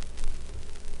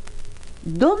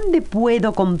 ¿Dónde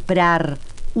puedo comprar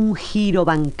un giro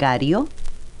bancario?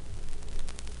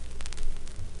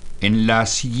 En la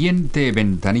siguiente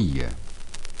ventanilla.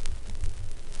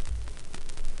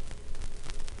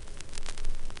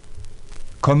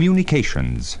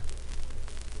 Communications.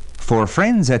 For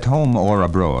friends at home or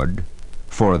abroad,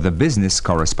 for the business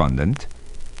correspondent,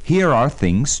 here are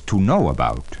things to know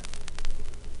about.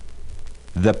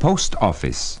 The post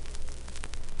office.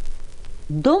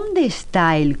 ¿Dónde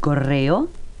está el correo?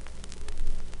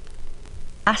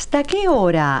 ¿Hasta qué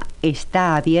hora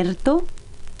está abierto?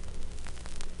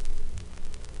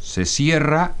 Se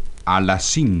cierra a las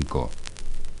 5.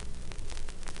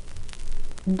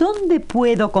 ¿Dónde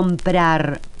puedo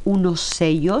comprar unos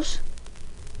sellos?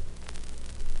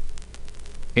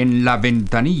 En la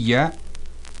ventanilla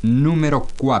número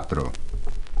 4.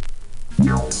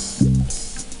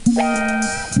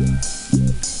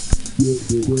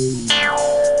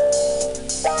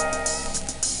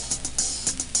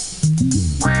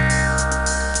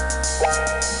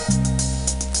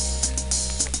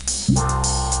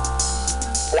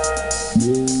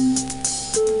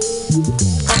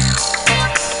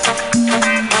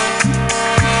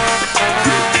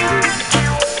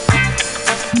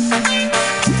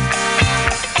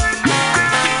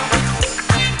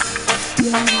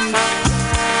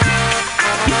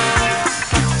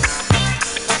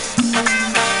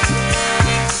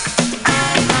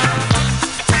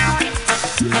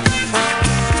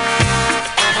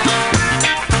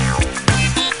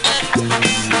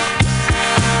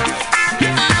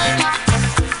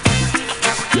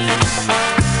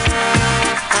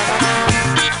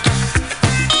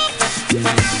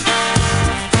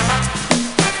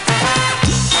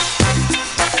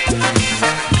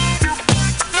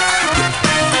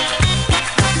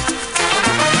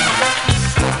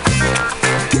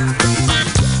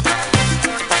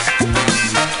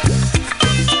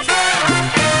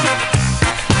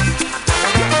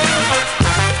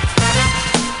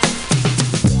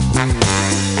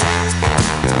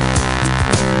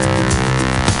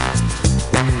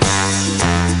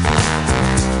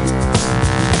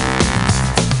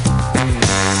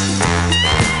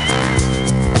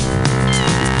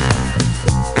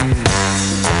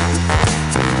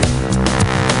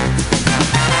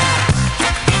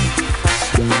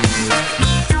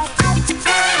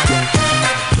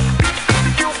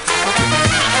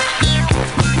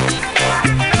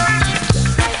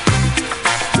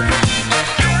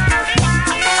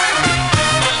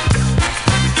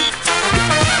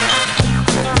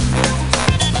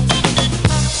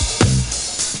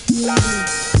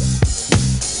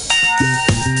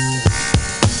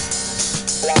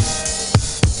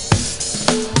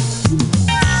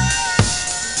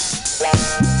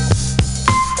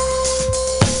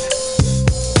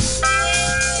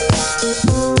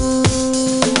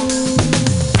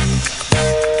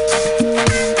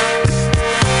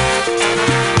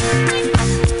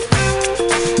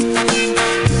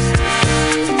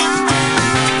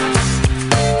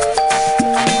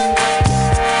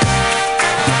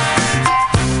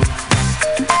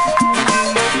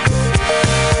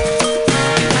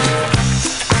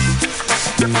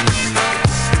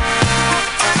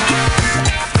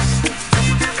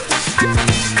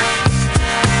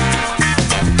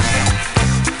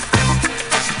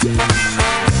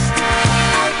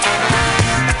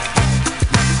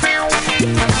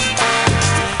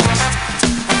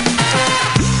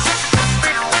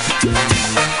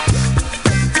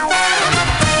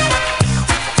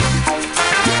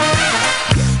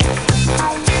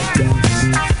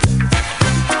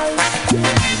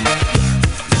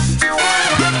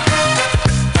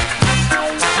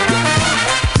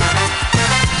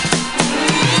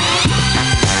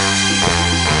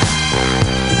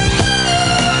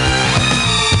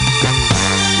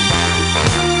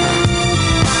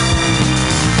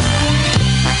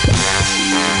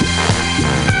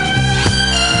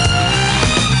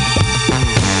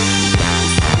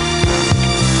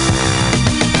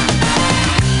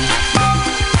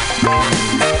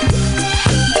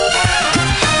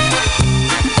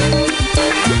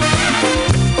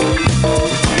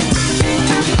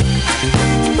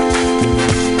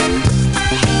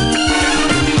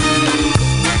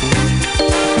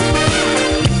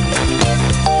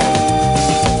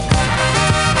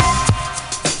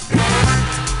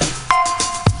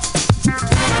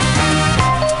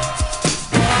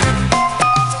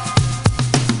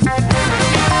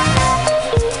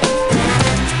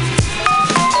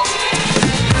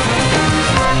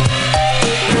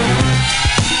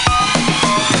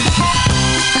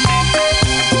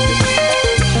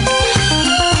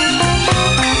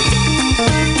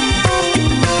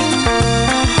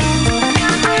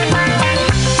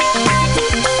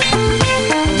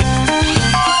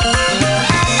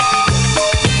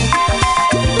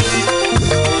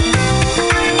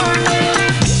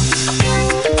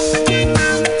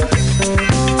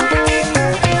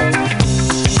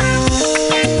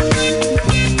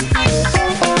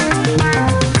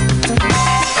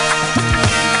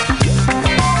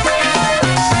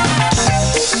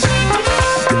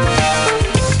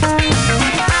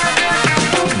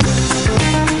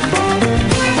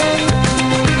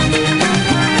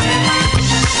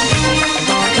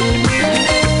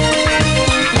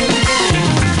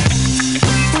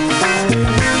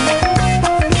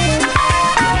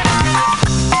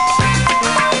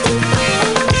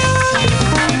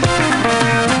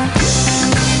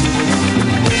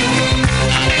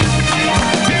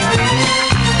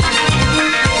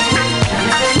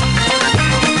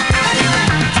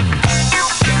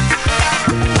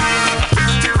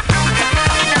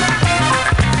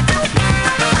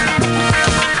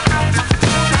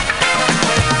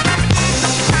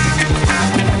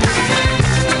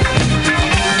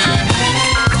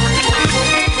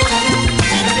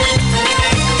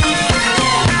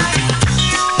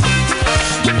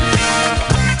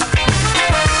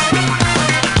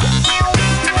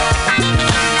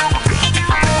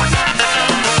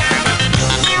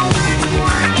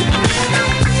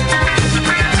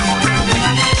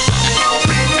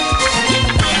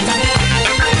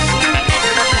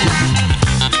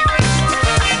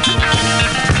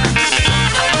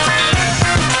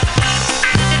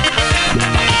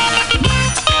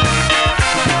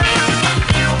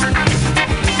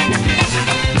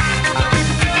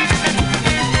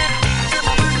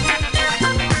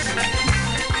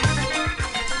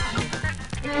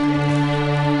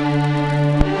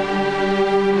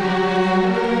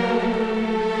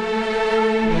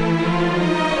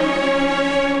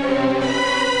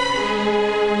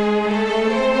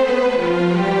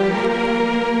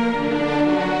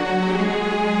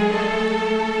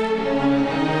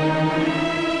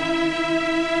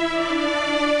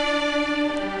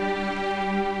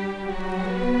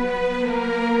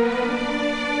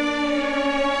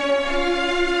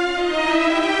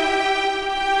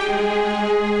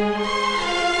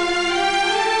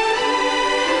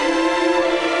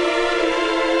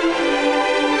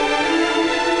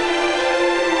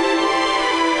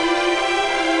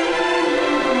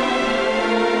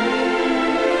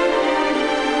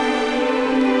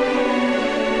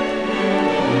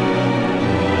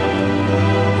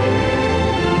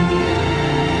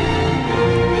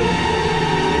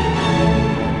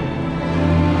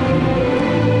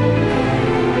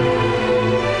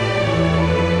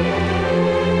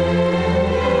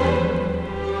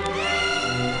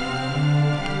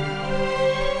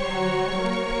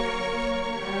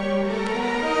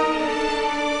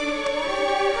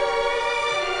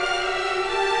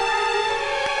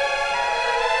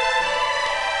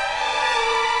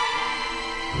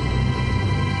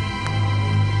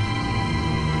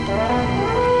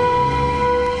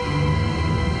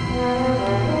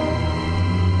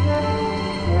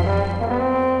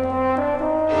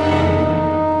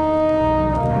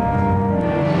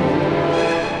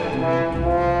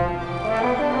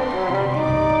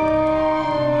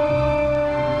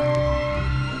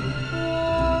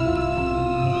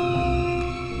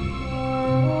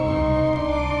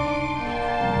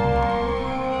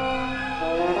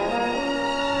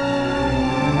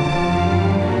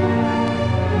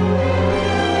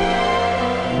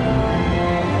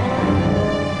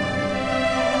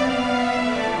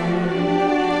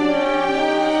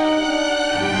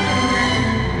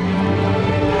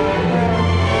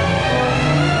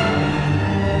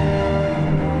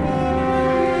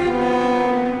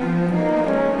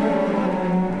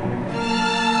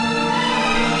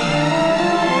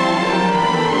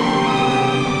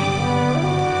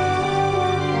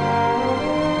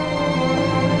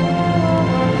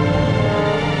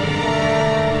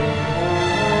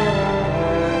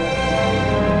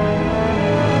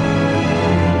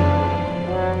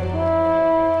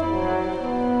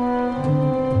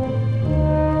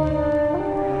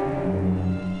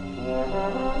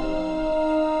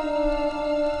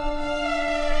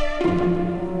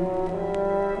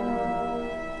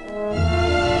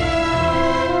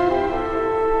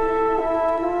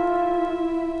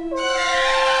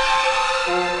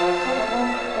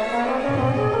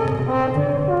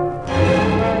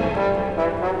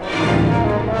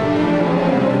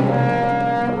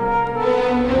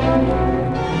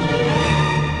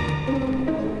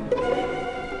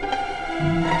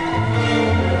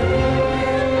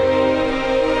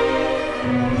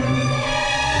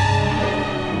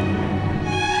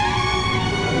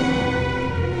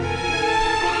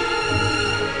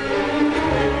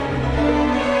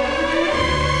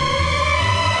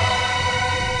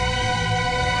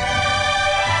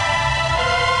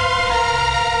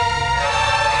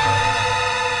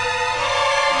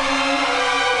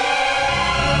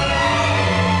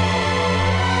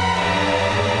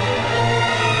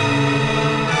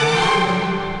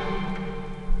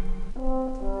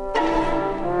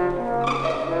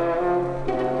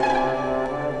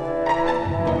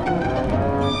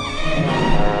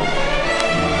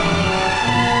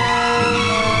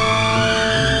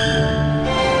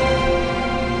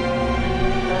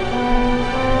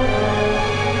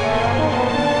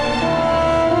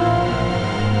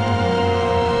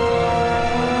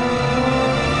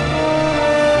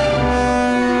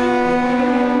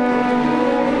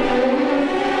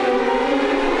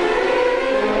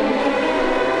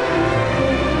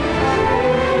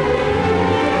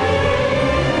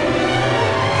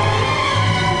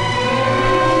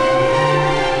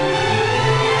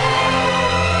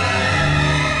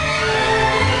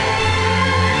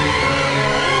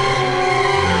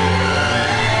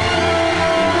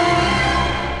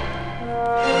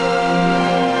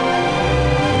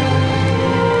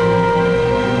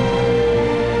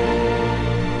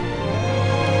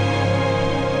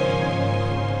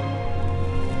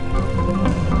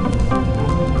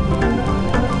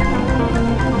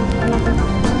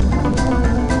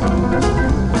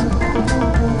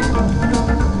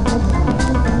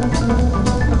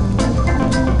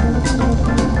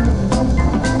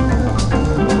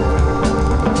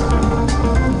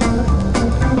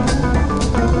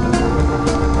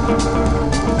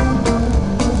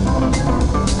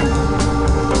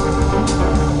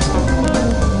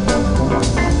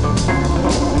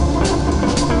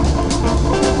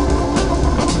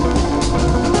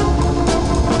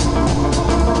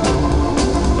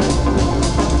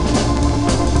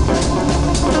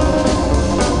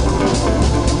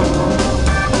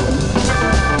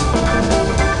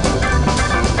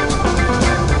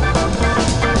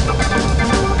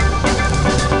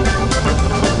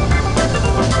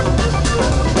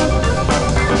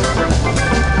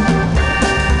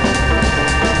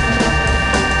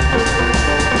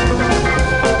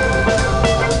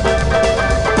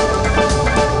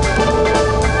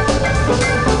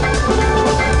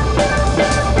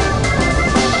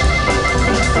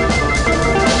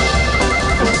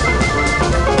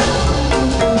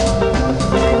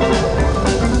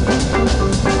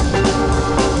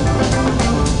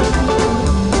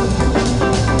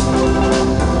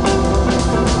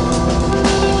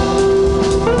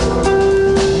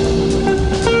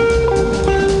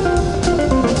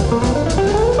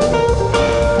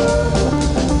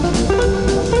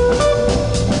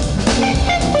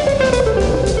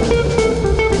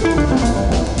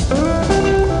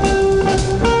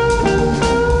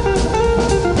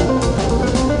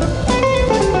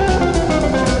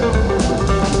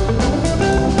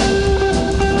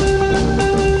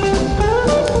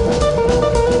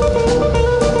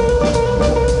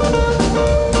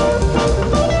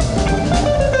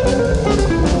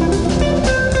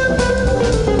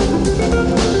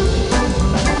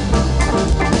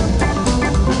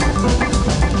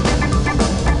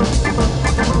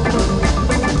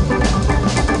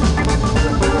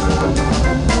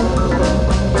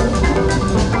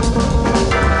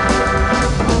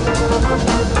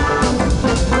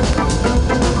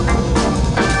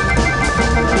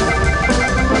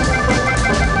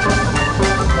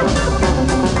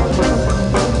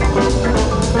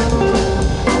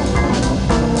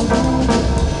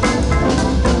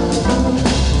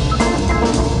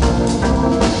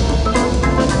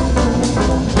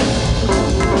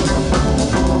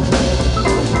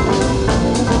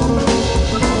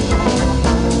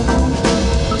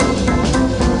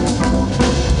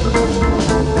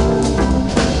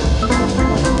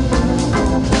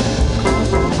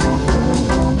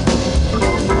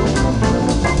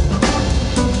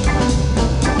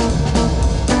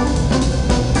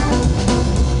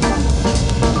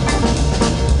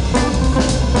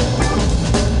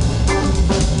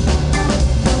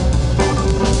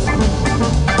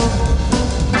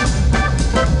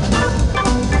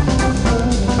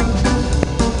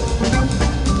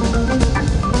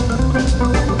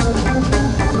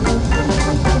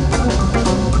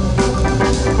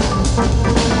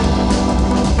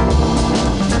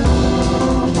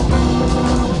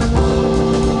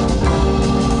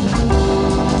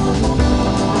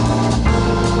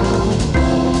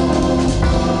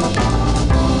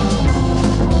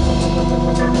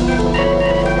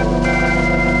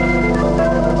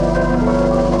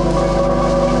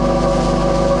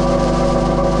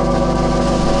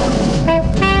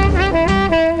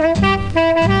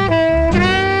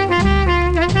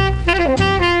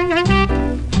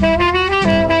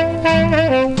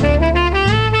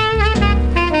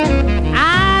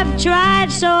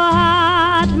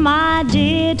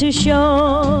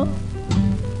 show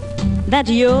that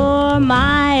you're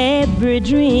my every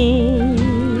dream.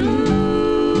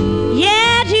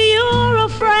 Yet you're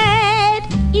afraid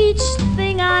each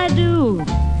thing I do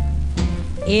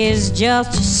is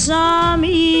just some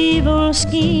evil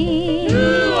scheme,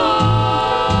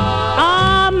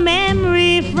 a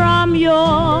memory from your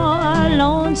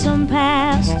lonesome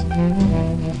past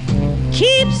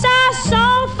keeps us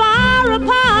so far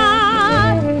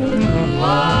apart.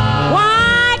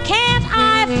 Why can't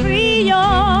I free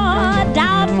your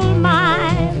doubtful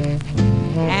mind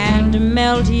and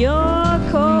melt your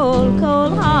cold,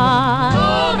 cold heart?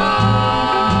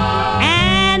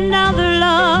 Another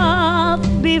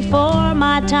love before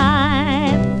my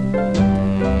time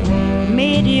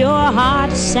made your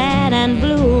heart sad and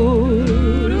blue,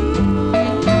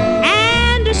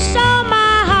 and so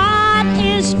my heart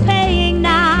is paying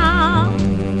now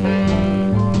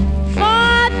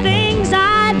for things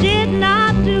I did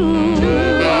not do.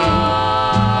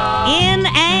 In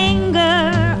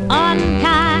anger,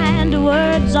 unkind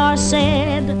words are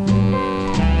said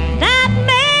that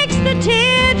makes the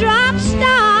teardrops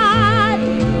start.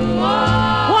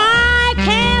 Why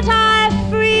can't I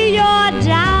free your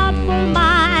doubtful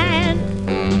mind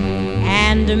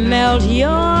and melt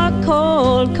your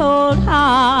cold, cold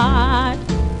heart?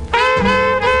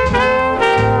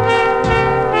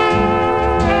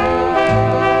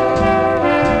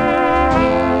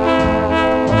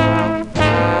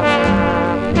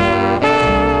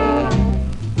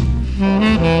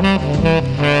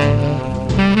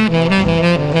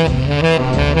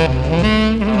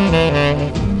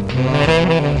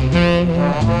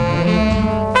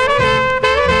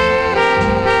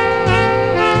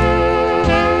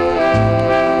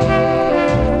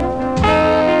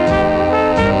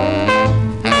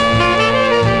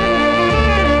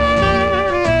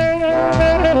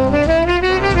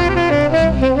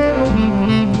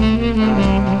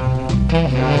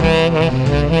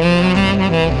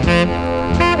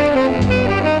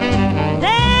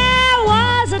 There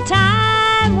was a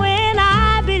time when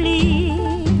I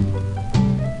believed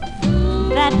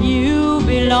that you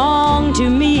belonged to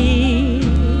me,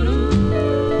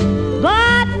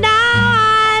 but now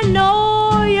I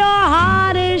know your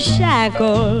heart is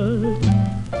shackled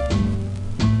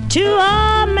to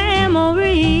a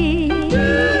memory.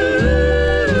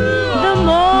 The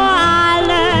more I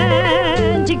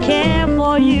learn to care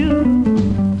for you,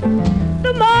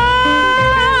 the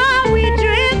more we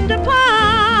drift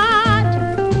apart.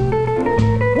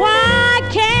 Why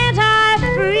can't I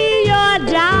free your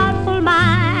doubtful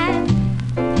mind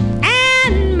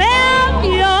and melt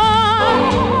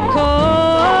your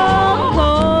cold,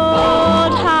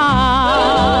 cold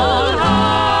heart?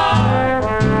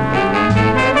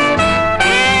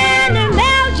 And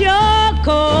melt your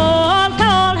cold,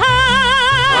 cold heart.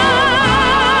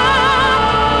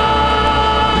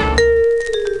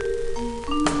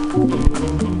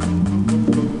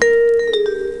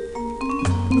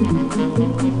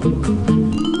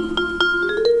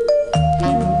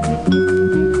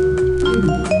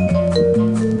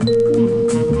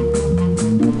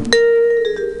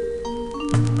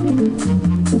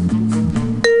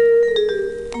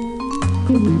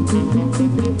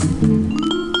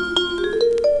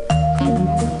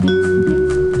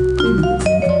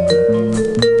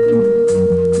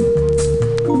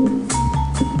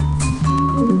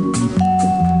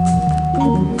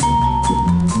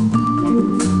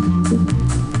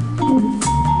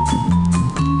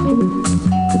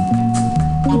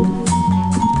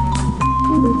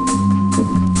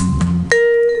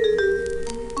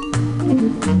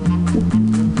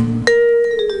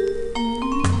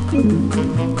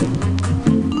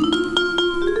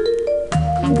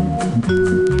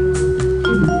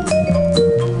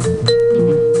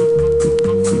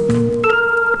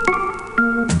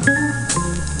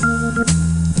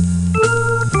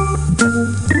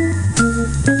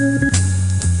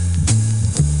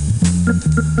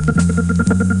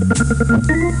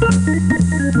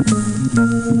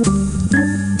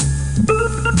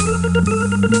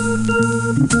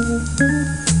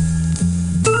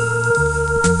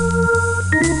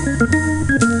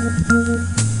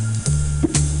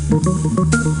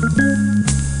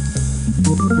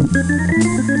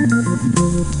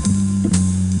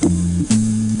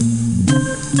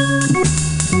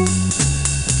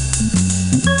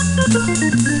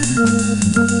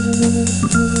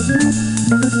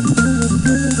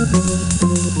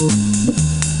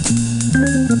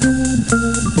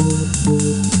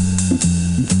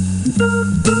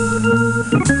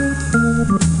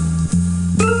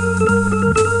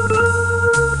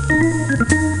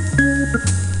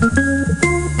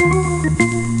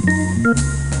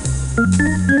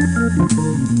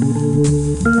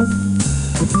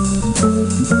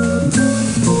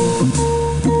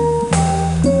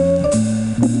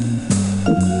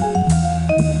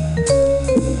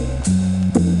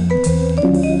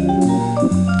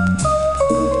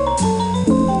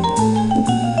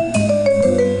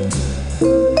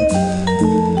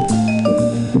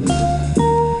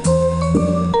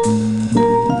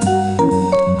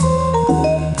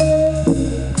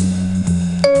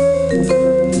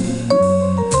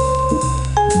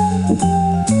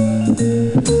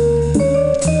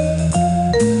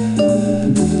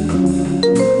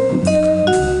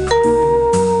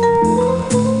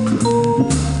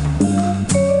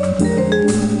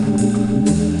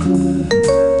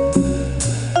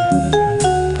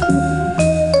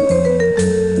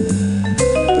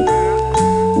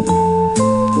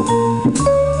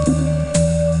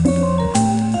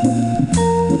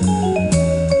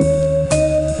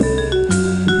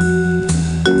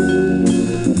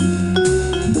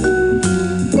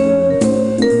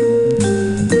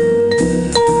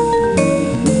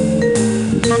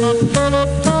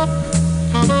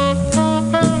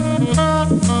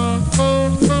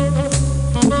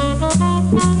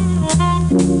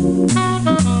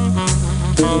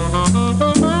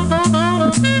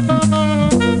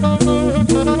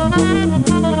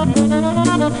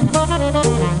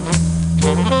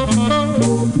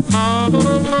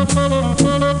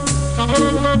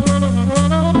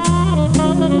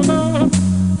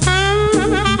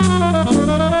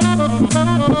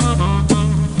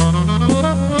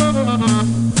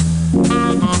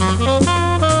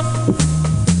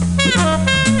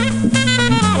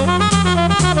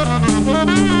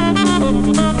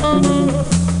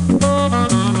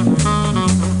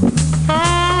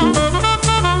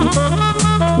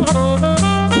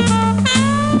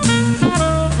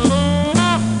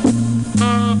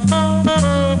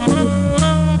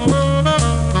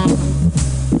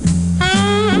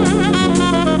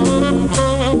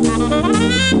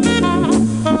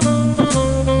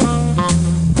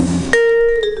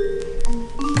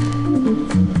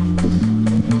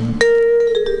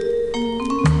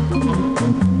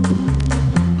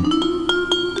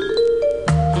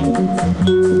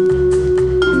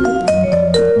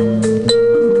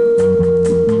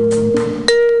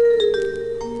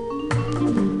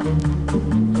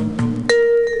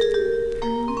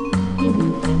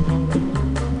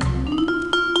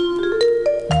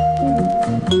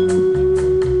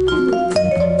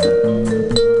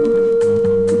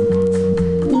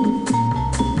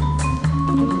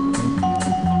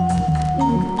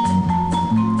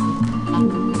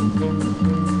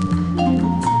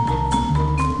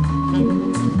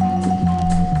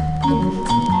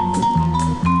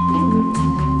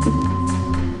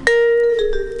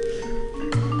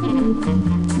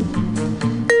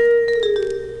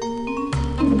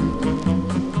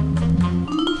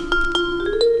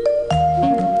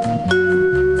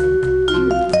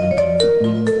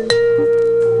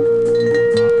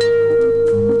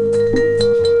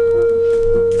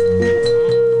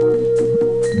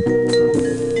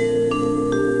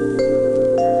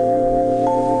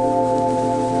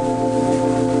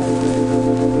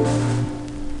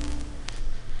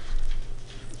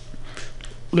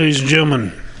 Ladies and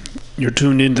gentlemen, you're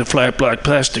tuned in to Flat Black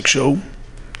Plastic Show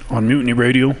on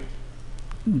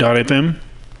MutinyRadio.fm.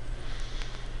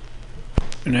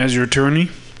 And as your attorney,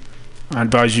 I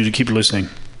advise you to keep listening.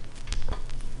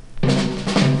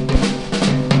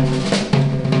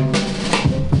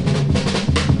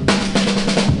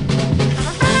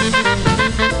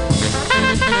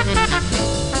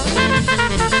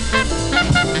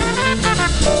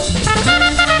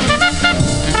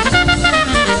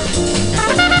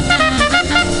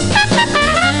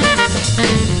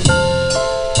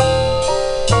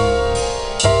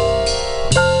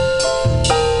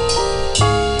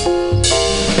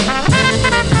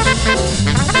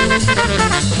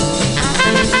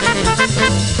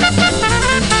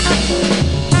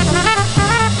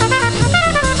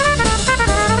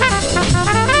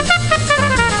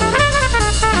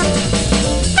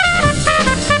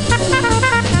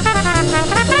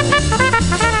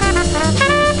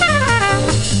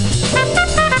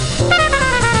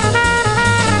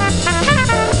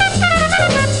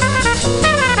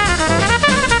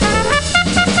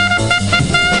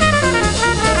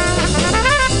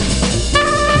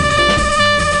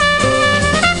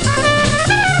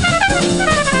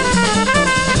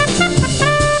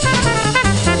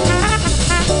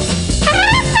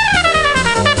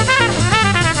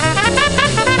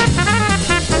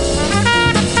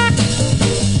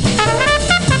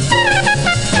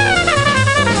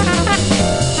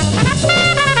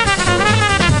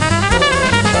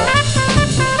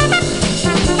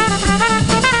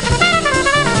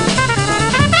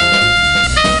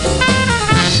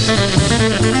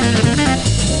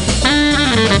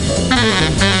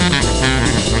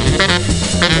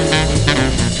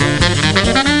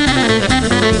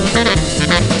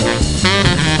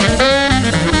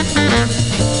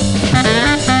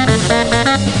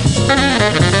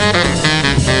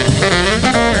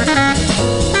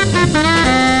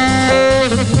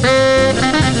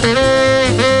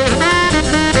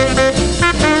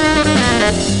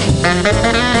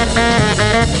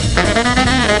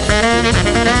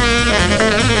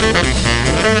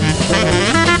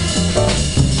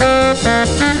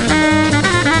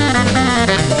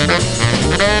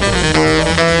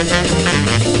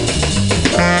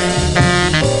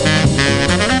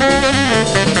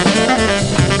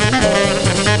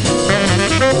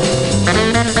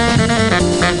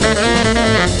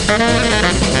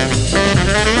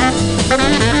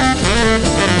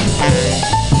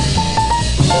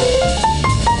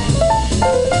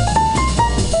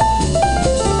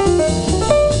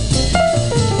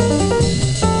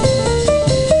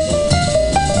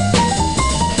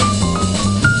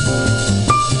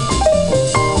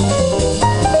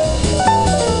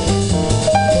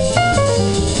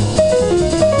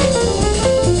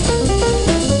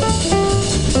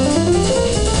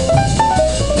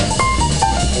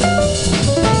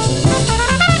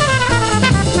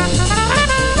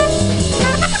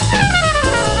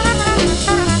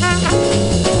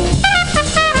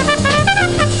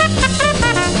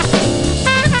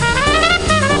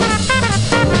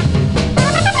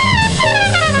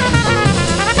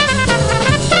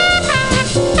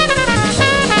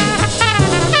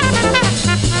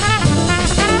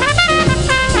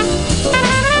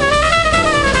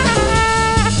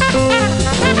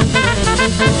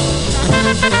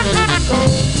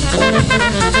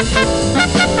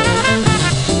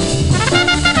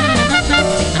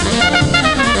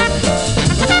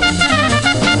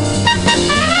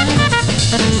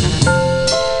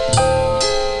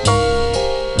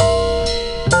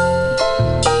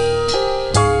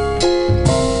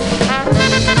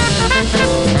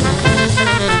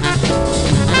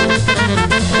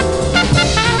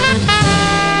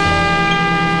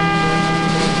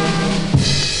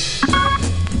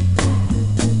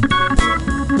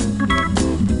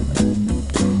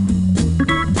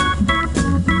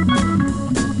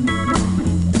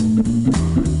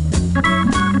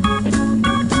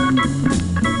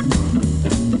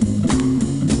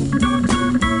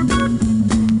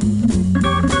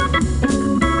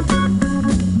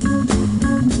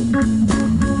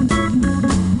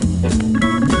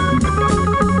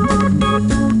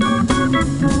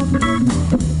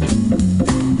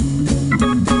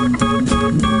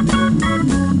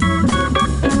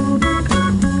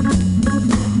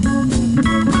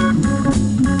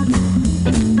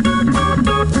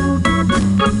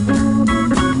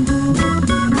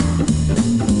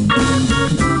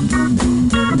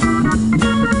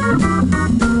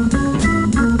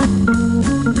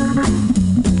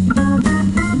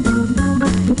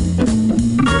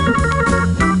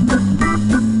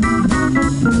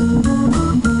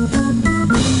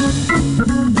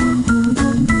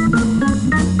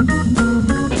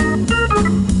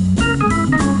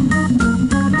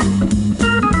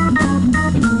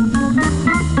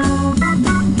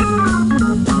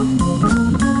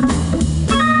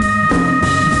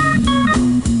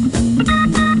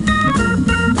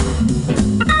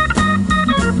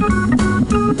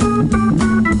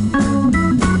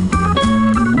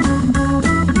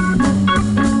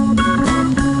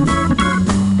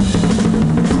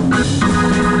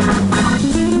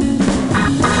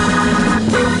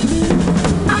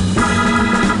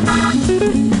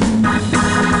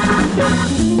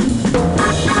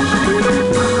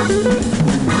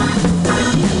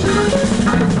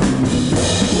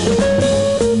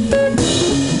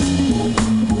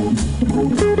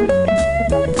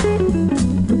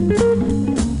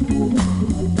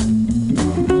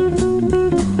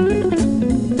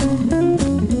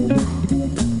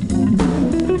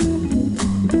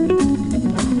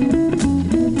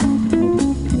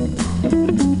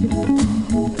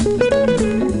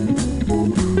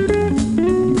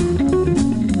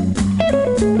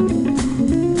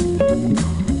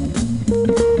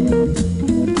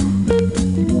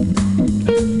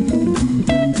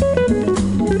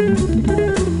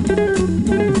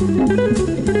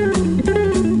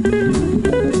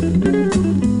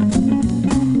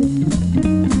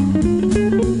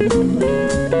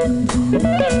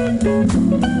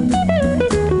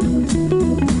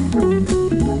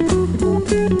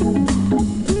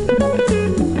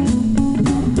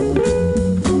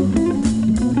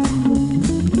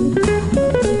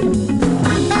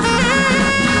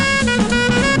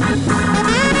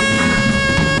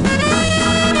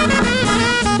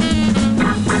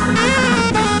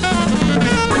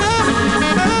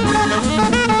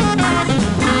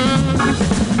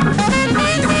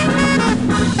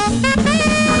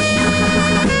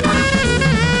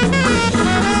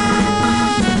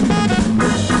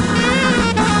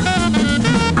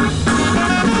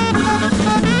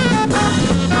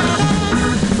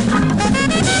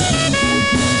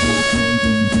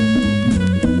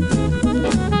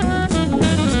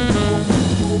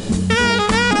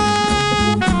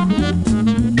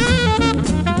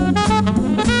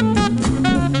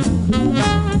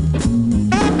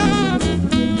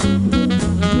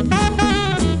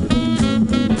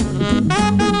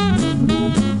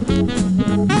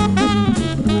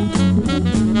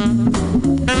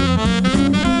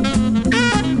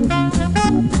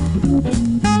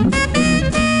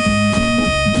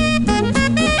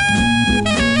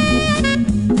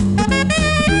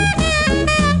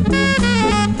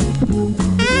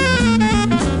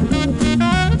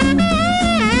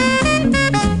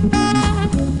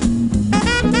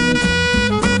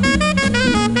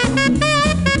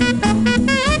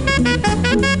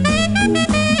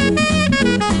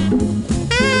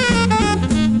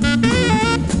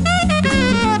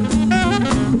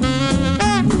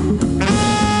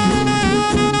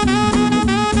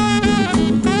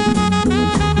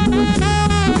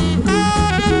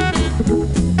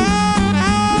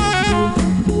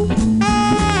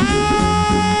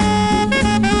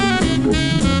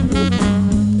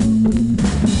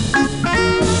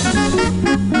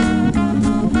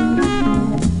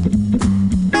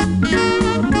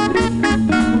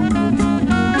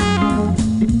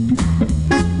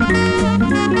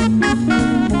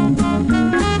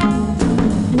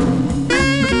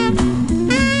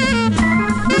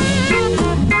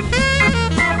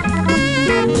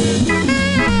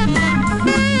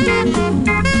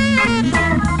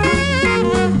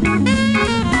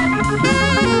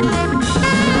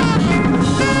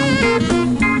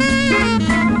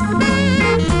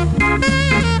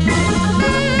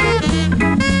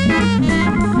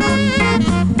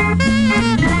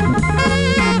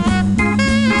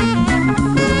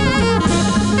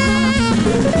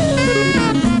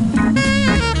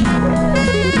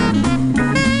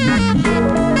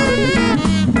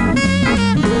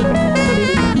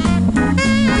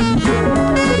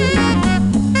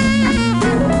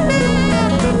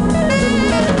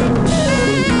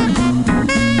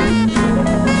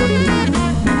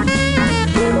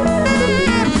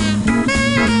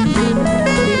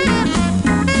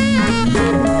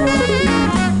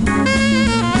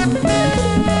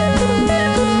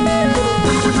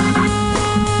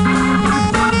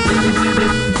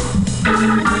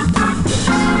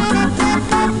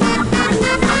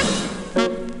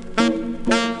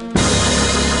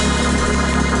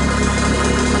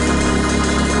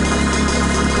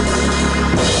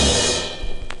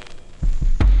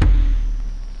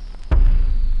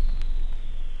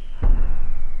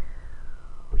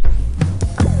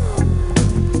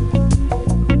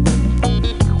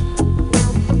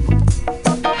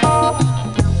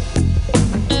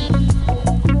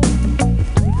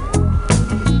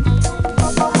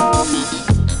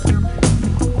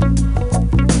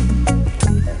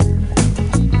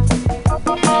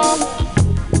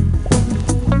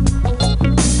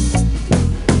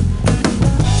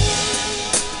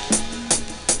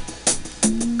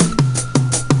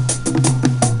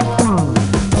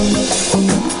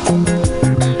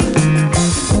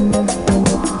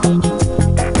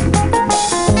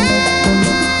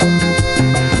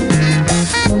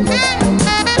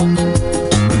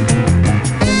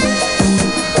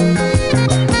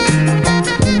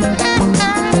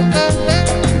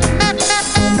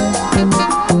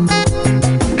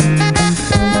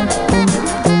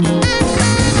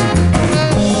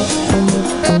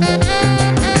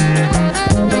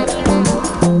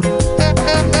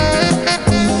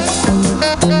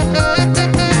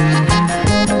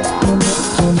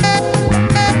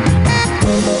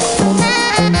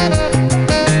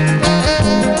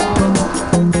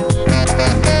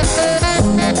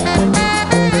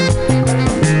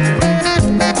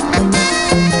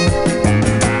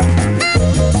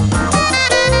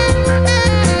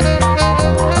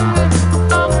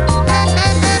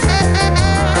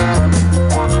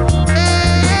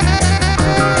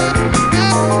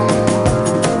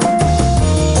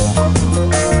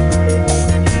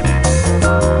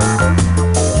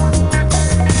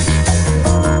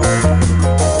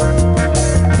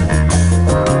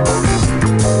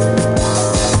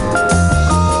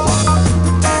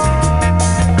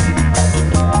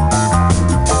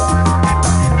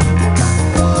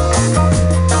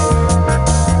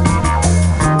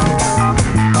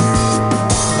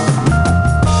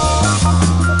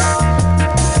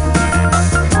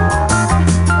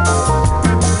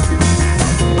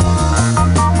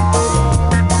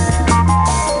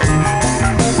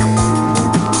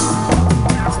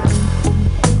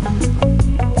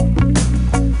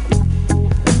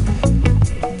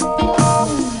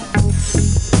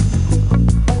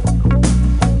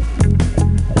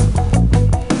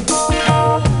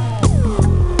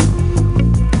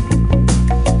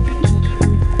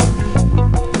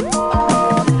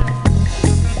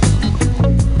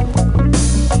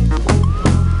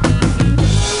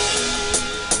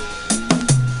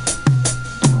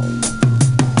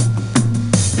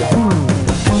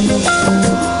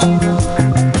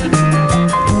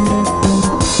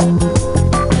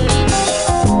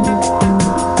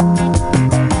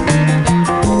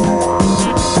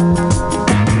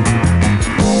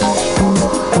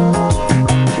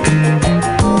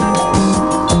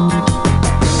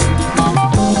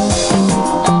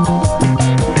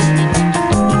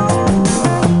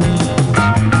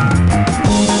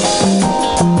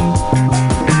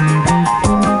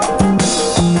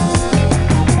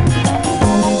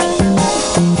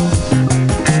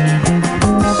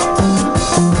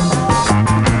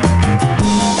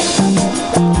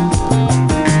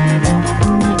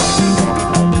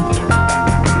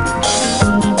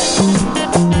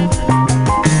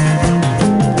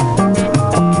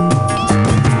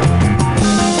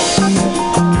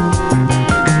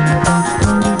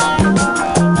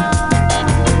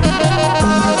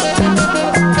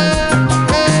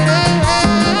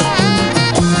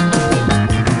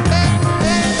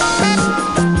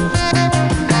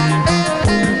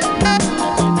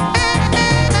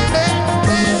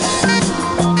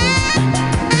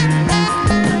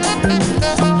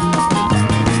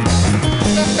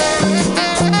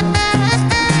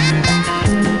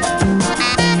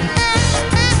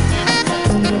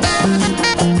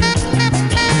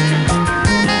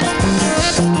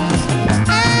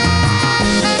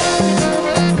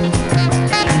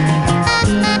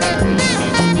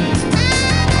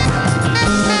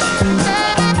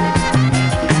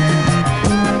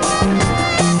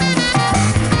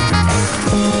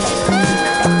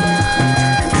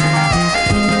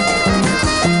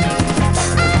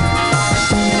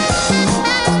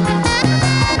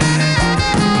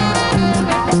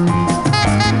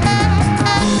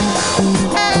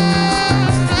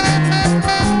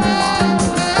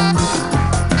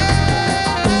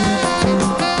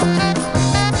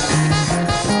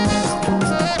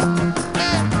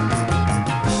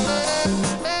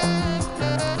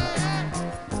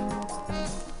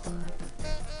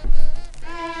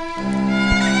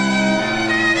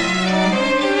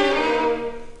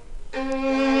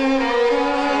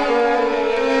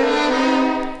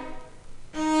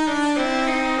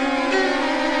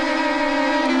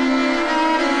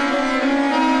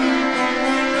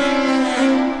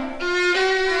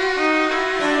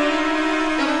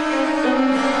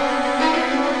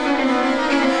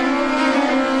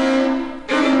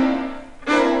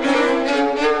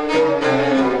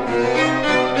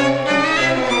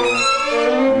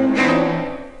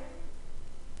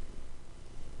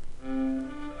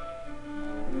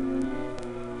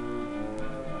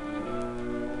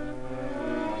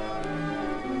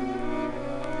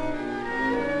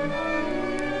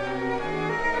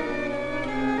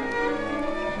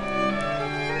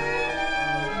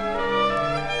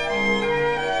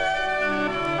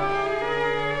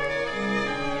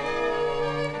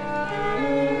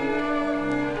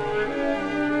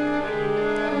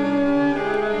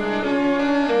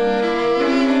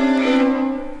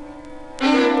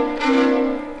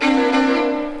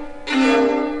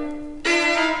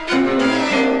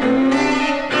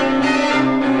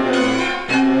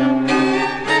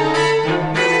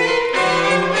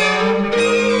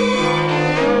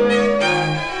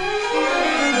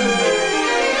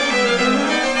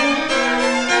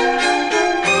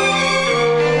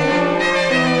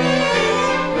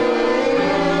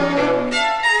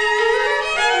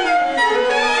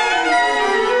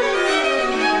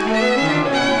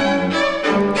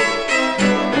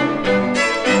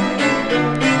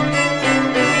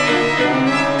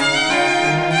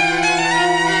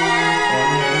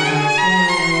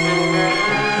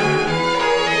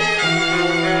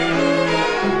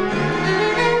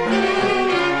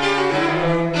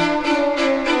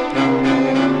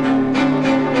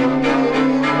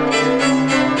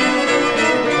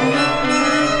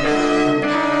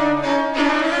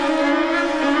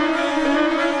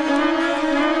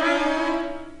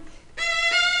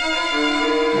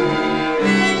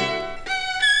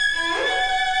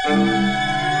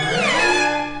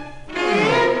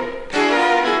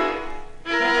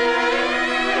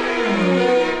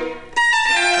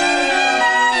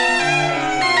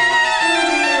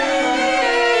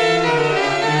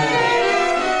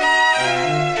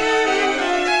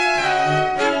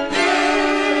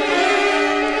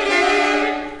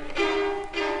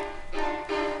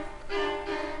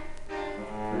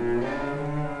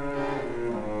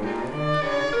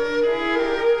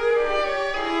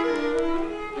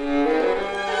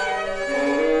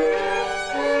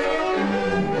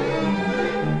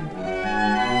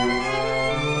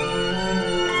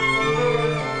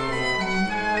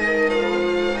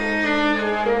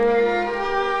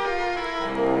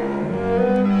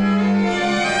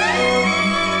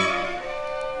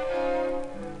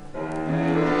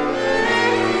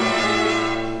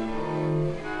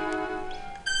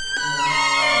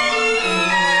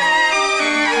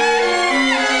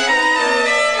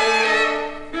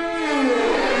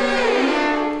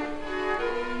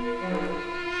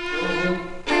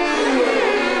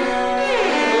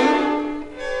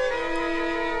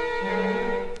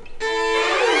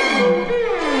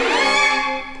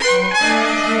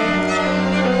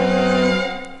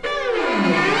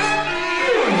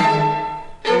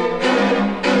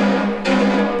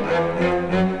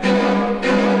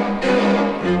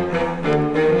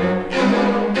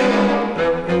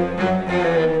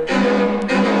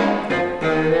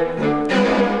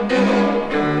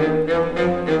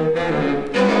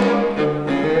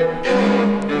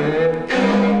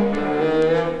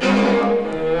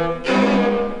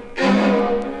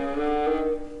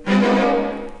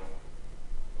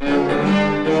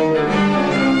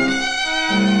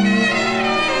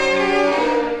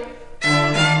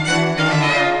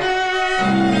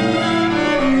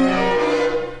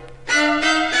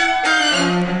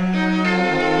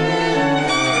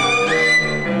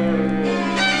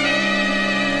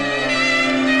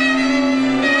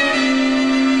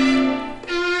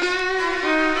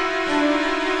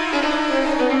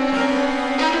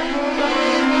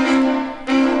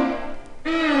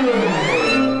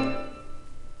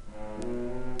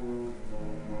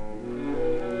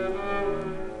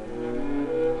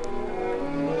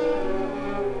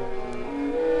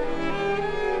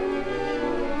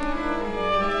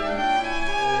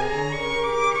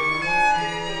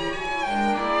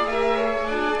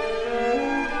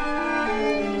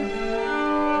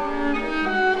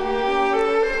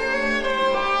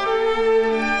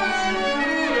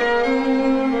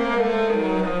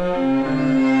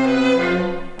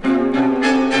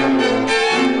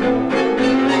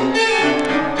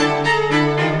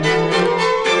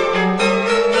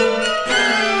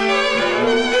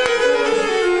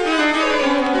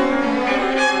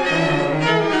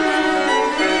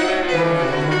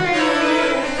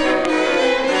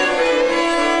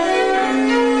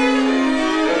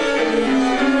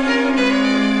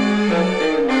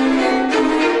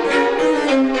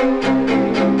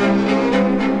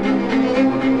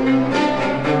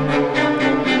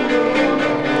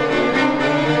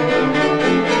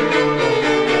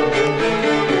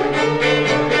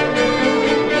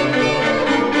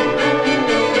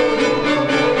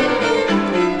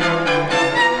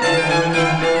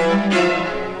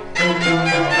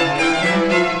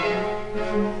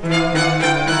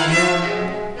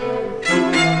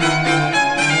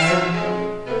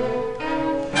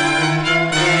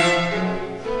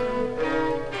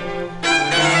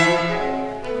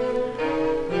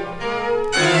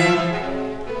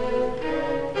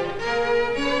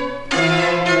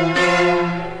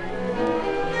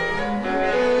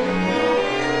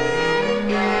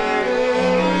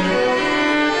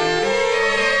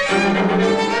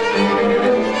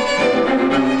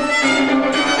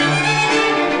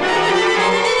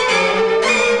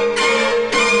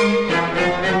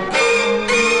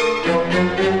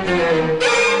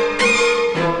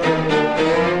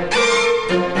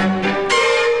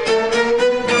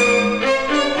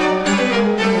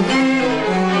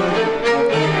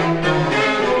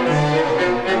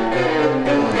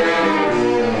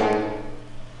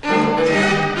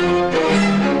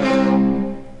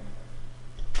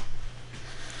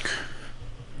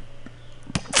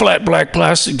 Flat Black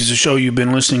Plastic is a show you've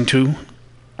been listening to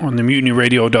on the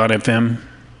MutinyRadio.fm.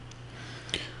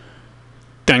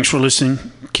 Thanks for listening.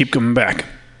 Keep coming back.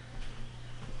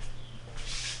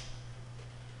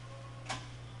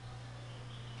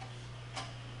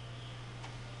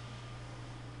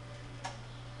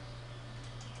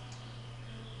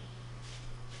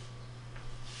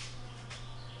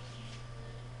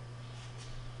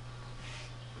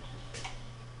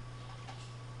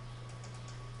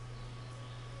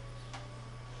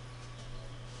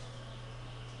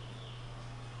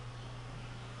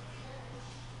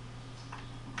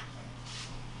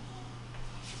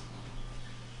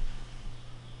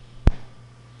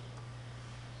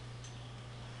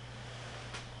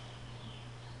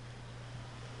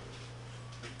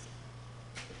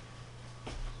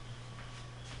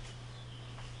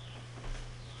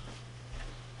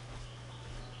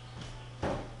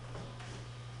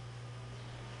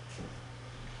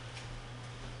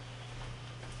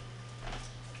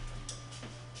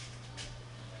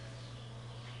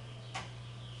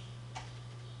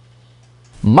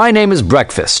 My name is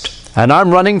Breakfast, and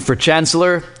I'm running for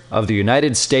Chancellor of the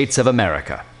United States of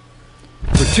America.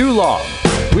 For too long,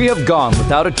 we have gone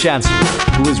without a Chancellor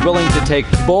who is willing to take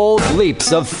bold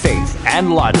leaps of faith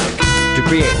and logic to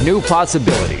create new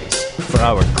possibilities for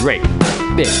our great,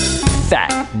 big,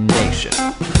 fat nation.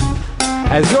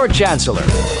 As your Chancellor,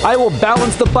 I will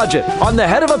balance the budget on the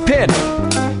head of a pin,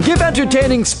 give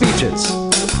entertaining speeches,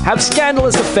 have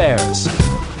scandalous affairs,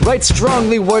 write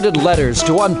strongly worded letters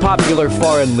to unpopular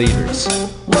foreign leaders,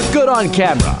 look good on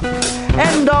camera,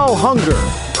 end all hunger,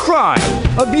 crime,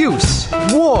 abuse,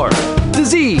 war,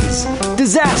 disease,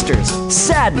 disasters,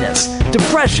 sadness,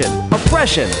 depression,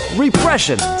 oppression,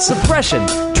 repression, suppression,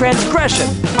 transgression,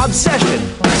 obsession,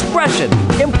 expression,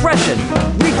 impression,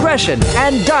 regression,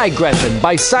 and digression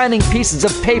by signing pieces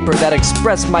of paper that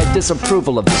express my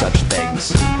disapproval of such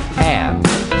things. And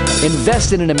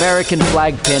invest in an American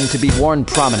flag pin to be worn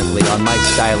prominently on my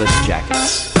stylish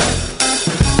jackets.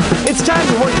 It's time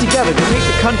to work together to take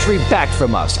the country back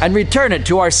from us and return it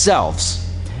to ourselves.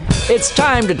 It's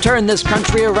time to turn this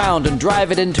country around and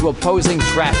drive it into opposing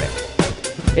traffic.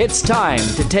 It's time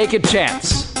to take a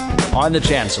chance on the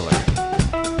Chancellor.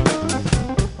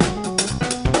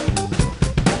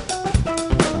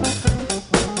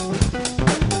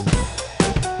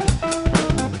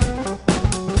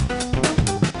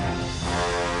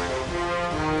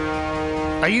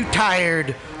 Are you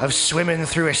tired of swimming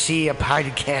through a sea of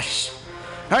podcasts?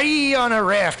 Are ye on a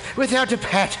raft without a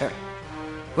paddle?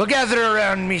 Well, gather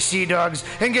around me, sea dogs,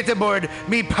 and get aboard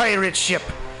me pirate ship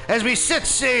as we set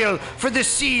sail for the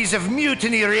seas of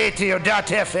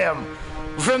MutinyRadio.fm.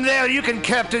 From there, you can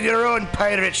captain your own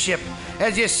pirate ship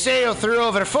as you sail through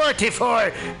over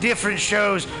 44 different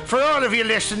shows for all of your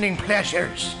listening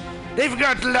pleasures. They've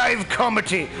got live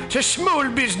comedy to small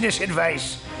business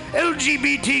advice,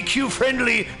 LGBTQ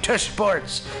friendly to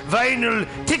sports, vinyl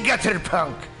to gutter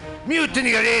punk.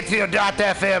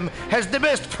 MutinyRadio.fm has the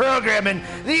best programming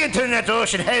the internet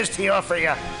ocean has to offer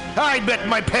you. I bet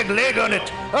my peg leg on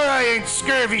it, or I ain't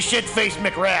scurvy shit-faced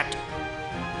McRat.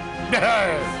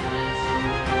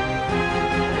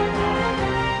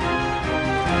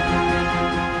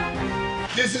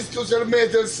 This is Tushar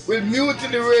Matters with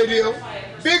Mutiny Radio.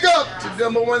 Big up to the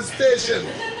 #1 station,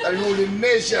 the ruling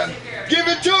nation. Give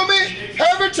it to me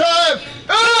every time.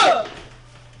 Ah!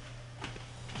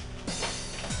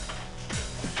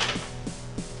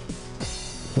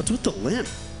 What's with the limp?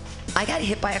 I got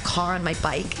hit by a car on my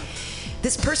bike.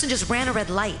 This person just ran a red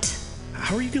light.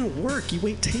 How are you gonna work? You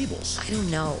wait tables. I don't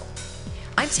know.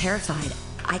 I'm terrified.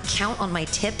 I count on my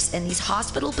tips and these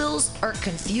hospital bills are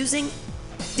confusing.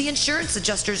 The insurance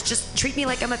adjusters just treat me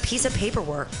like I'm a piece of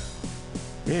paperwork.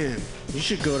 Man, you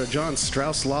should go to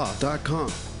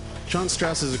johnstrausslaw.com. John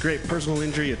Strauss is a great personal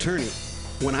injury attorney.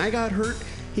 When I got hurt,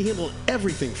 he handled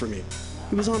everything for me.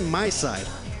 He was on my side.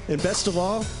 And best of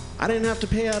all, I didn't have to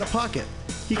pay out of pocket.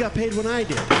 He got paid when I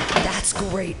did. That's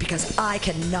great because I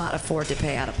cannot afford to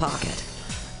pay out of pocket.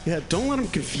 Yeah, don't let them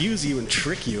confuse you and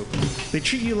trick you. They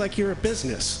treat you like you're a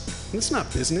business. And it's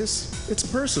not business, it's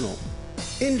personal.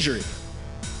 Injury.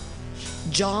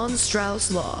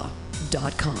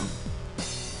 johnstrausslaw.com.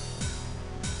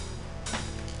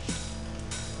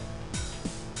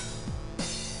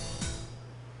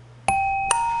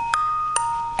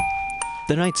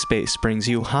 The Night Space brings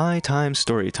you High Time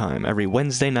Story Time every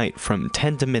Wednesday night from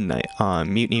 10 to midnight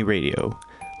on Mutiny Radio.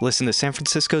 Listen to San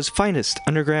Francisco's finest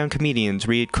underground comedians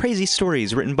read crazy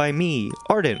stories written by me,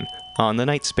 Arden, on The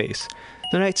Night Space.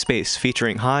 The Night Space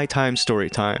featuring High Time Story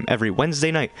Time every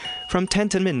Wednesday night from 10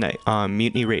 to midnight on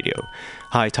Mutiny Radio.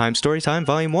 High Time Story Time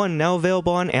Volume 1 now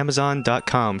available on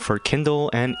Amazon.com for Kindle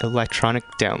and electronic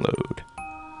download.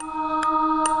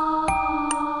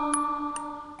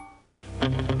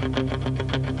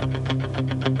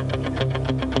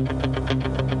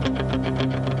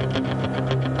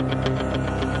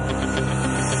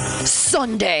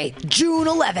 Sunday, June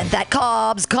 11th at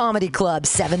Cobb's Comedy Club,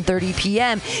 7:30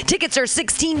 p.m. Tickets are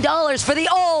 $16 for the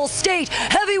all-state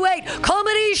heavyweight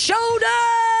comedy showdown!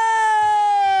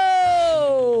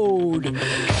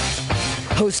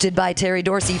 Hosted by Terry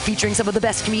Dorsey, featuring some of the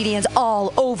best comedians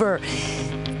all over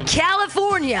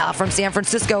California. From San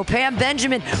Francisco, Pam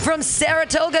Benjamin. From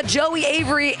Saratoga, Joey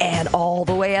Avery. And all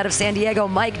the way out of San Diego,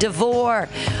 Mike DeVore.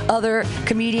 Other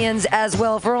comedians as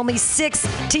well for only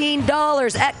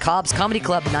 $16 at Cobb's Comedy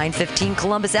Club, 915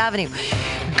 Columbus Avenue.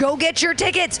 Go get your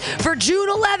tickets for June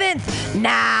 11th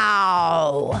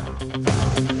now.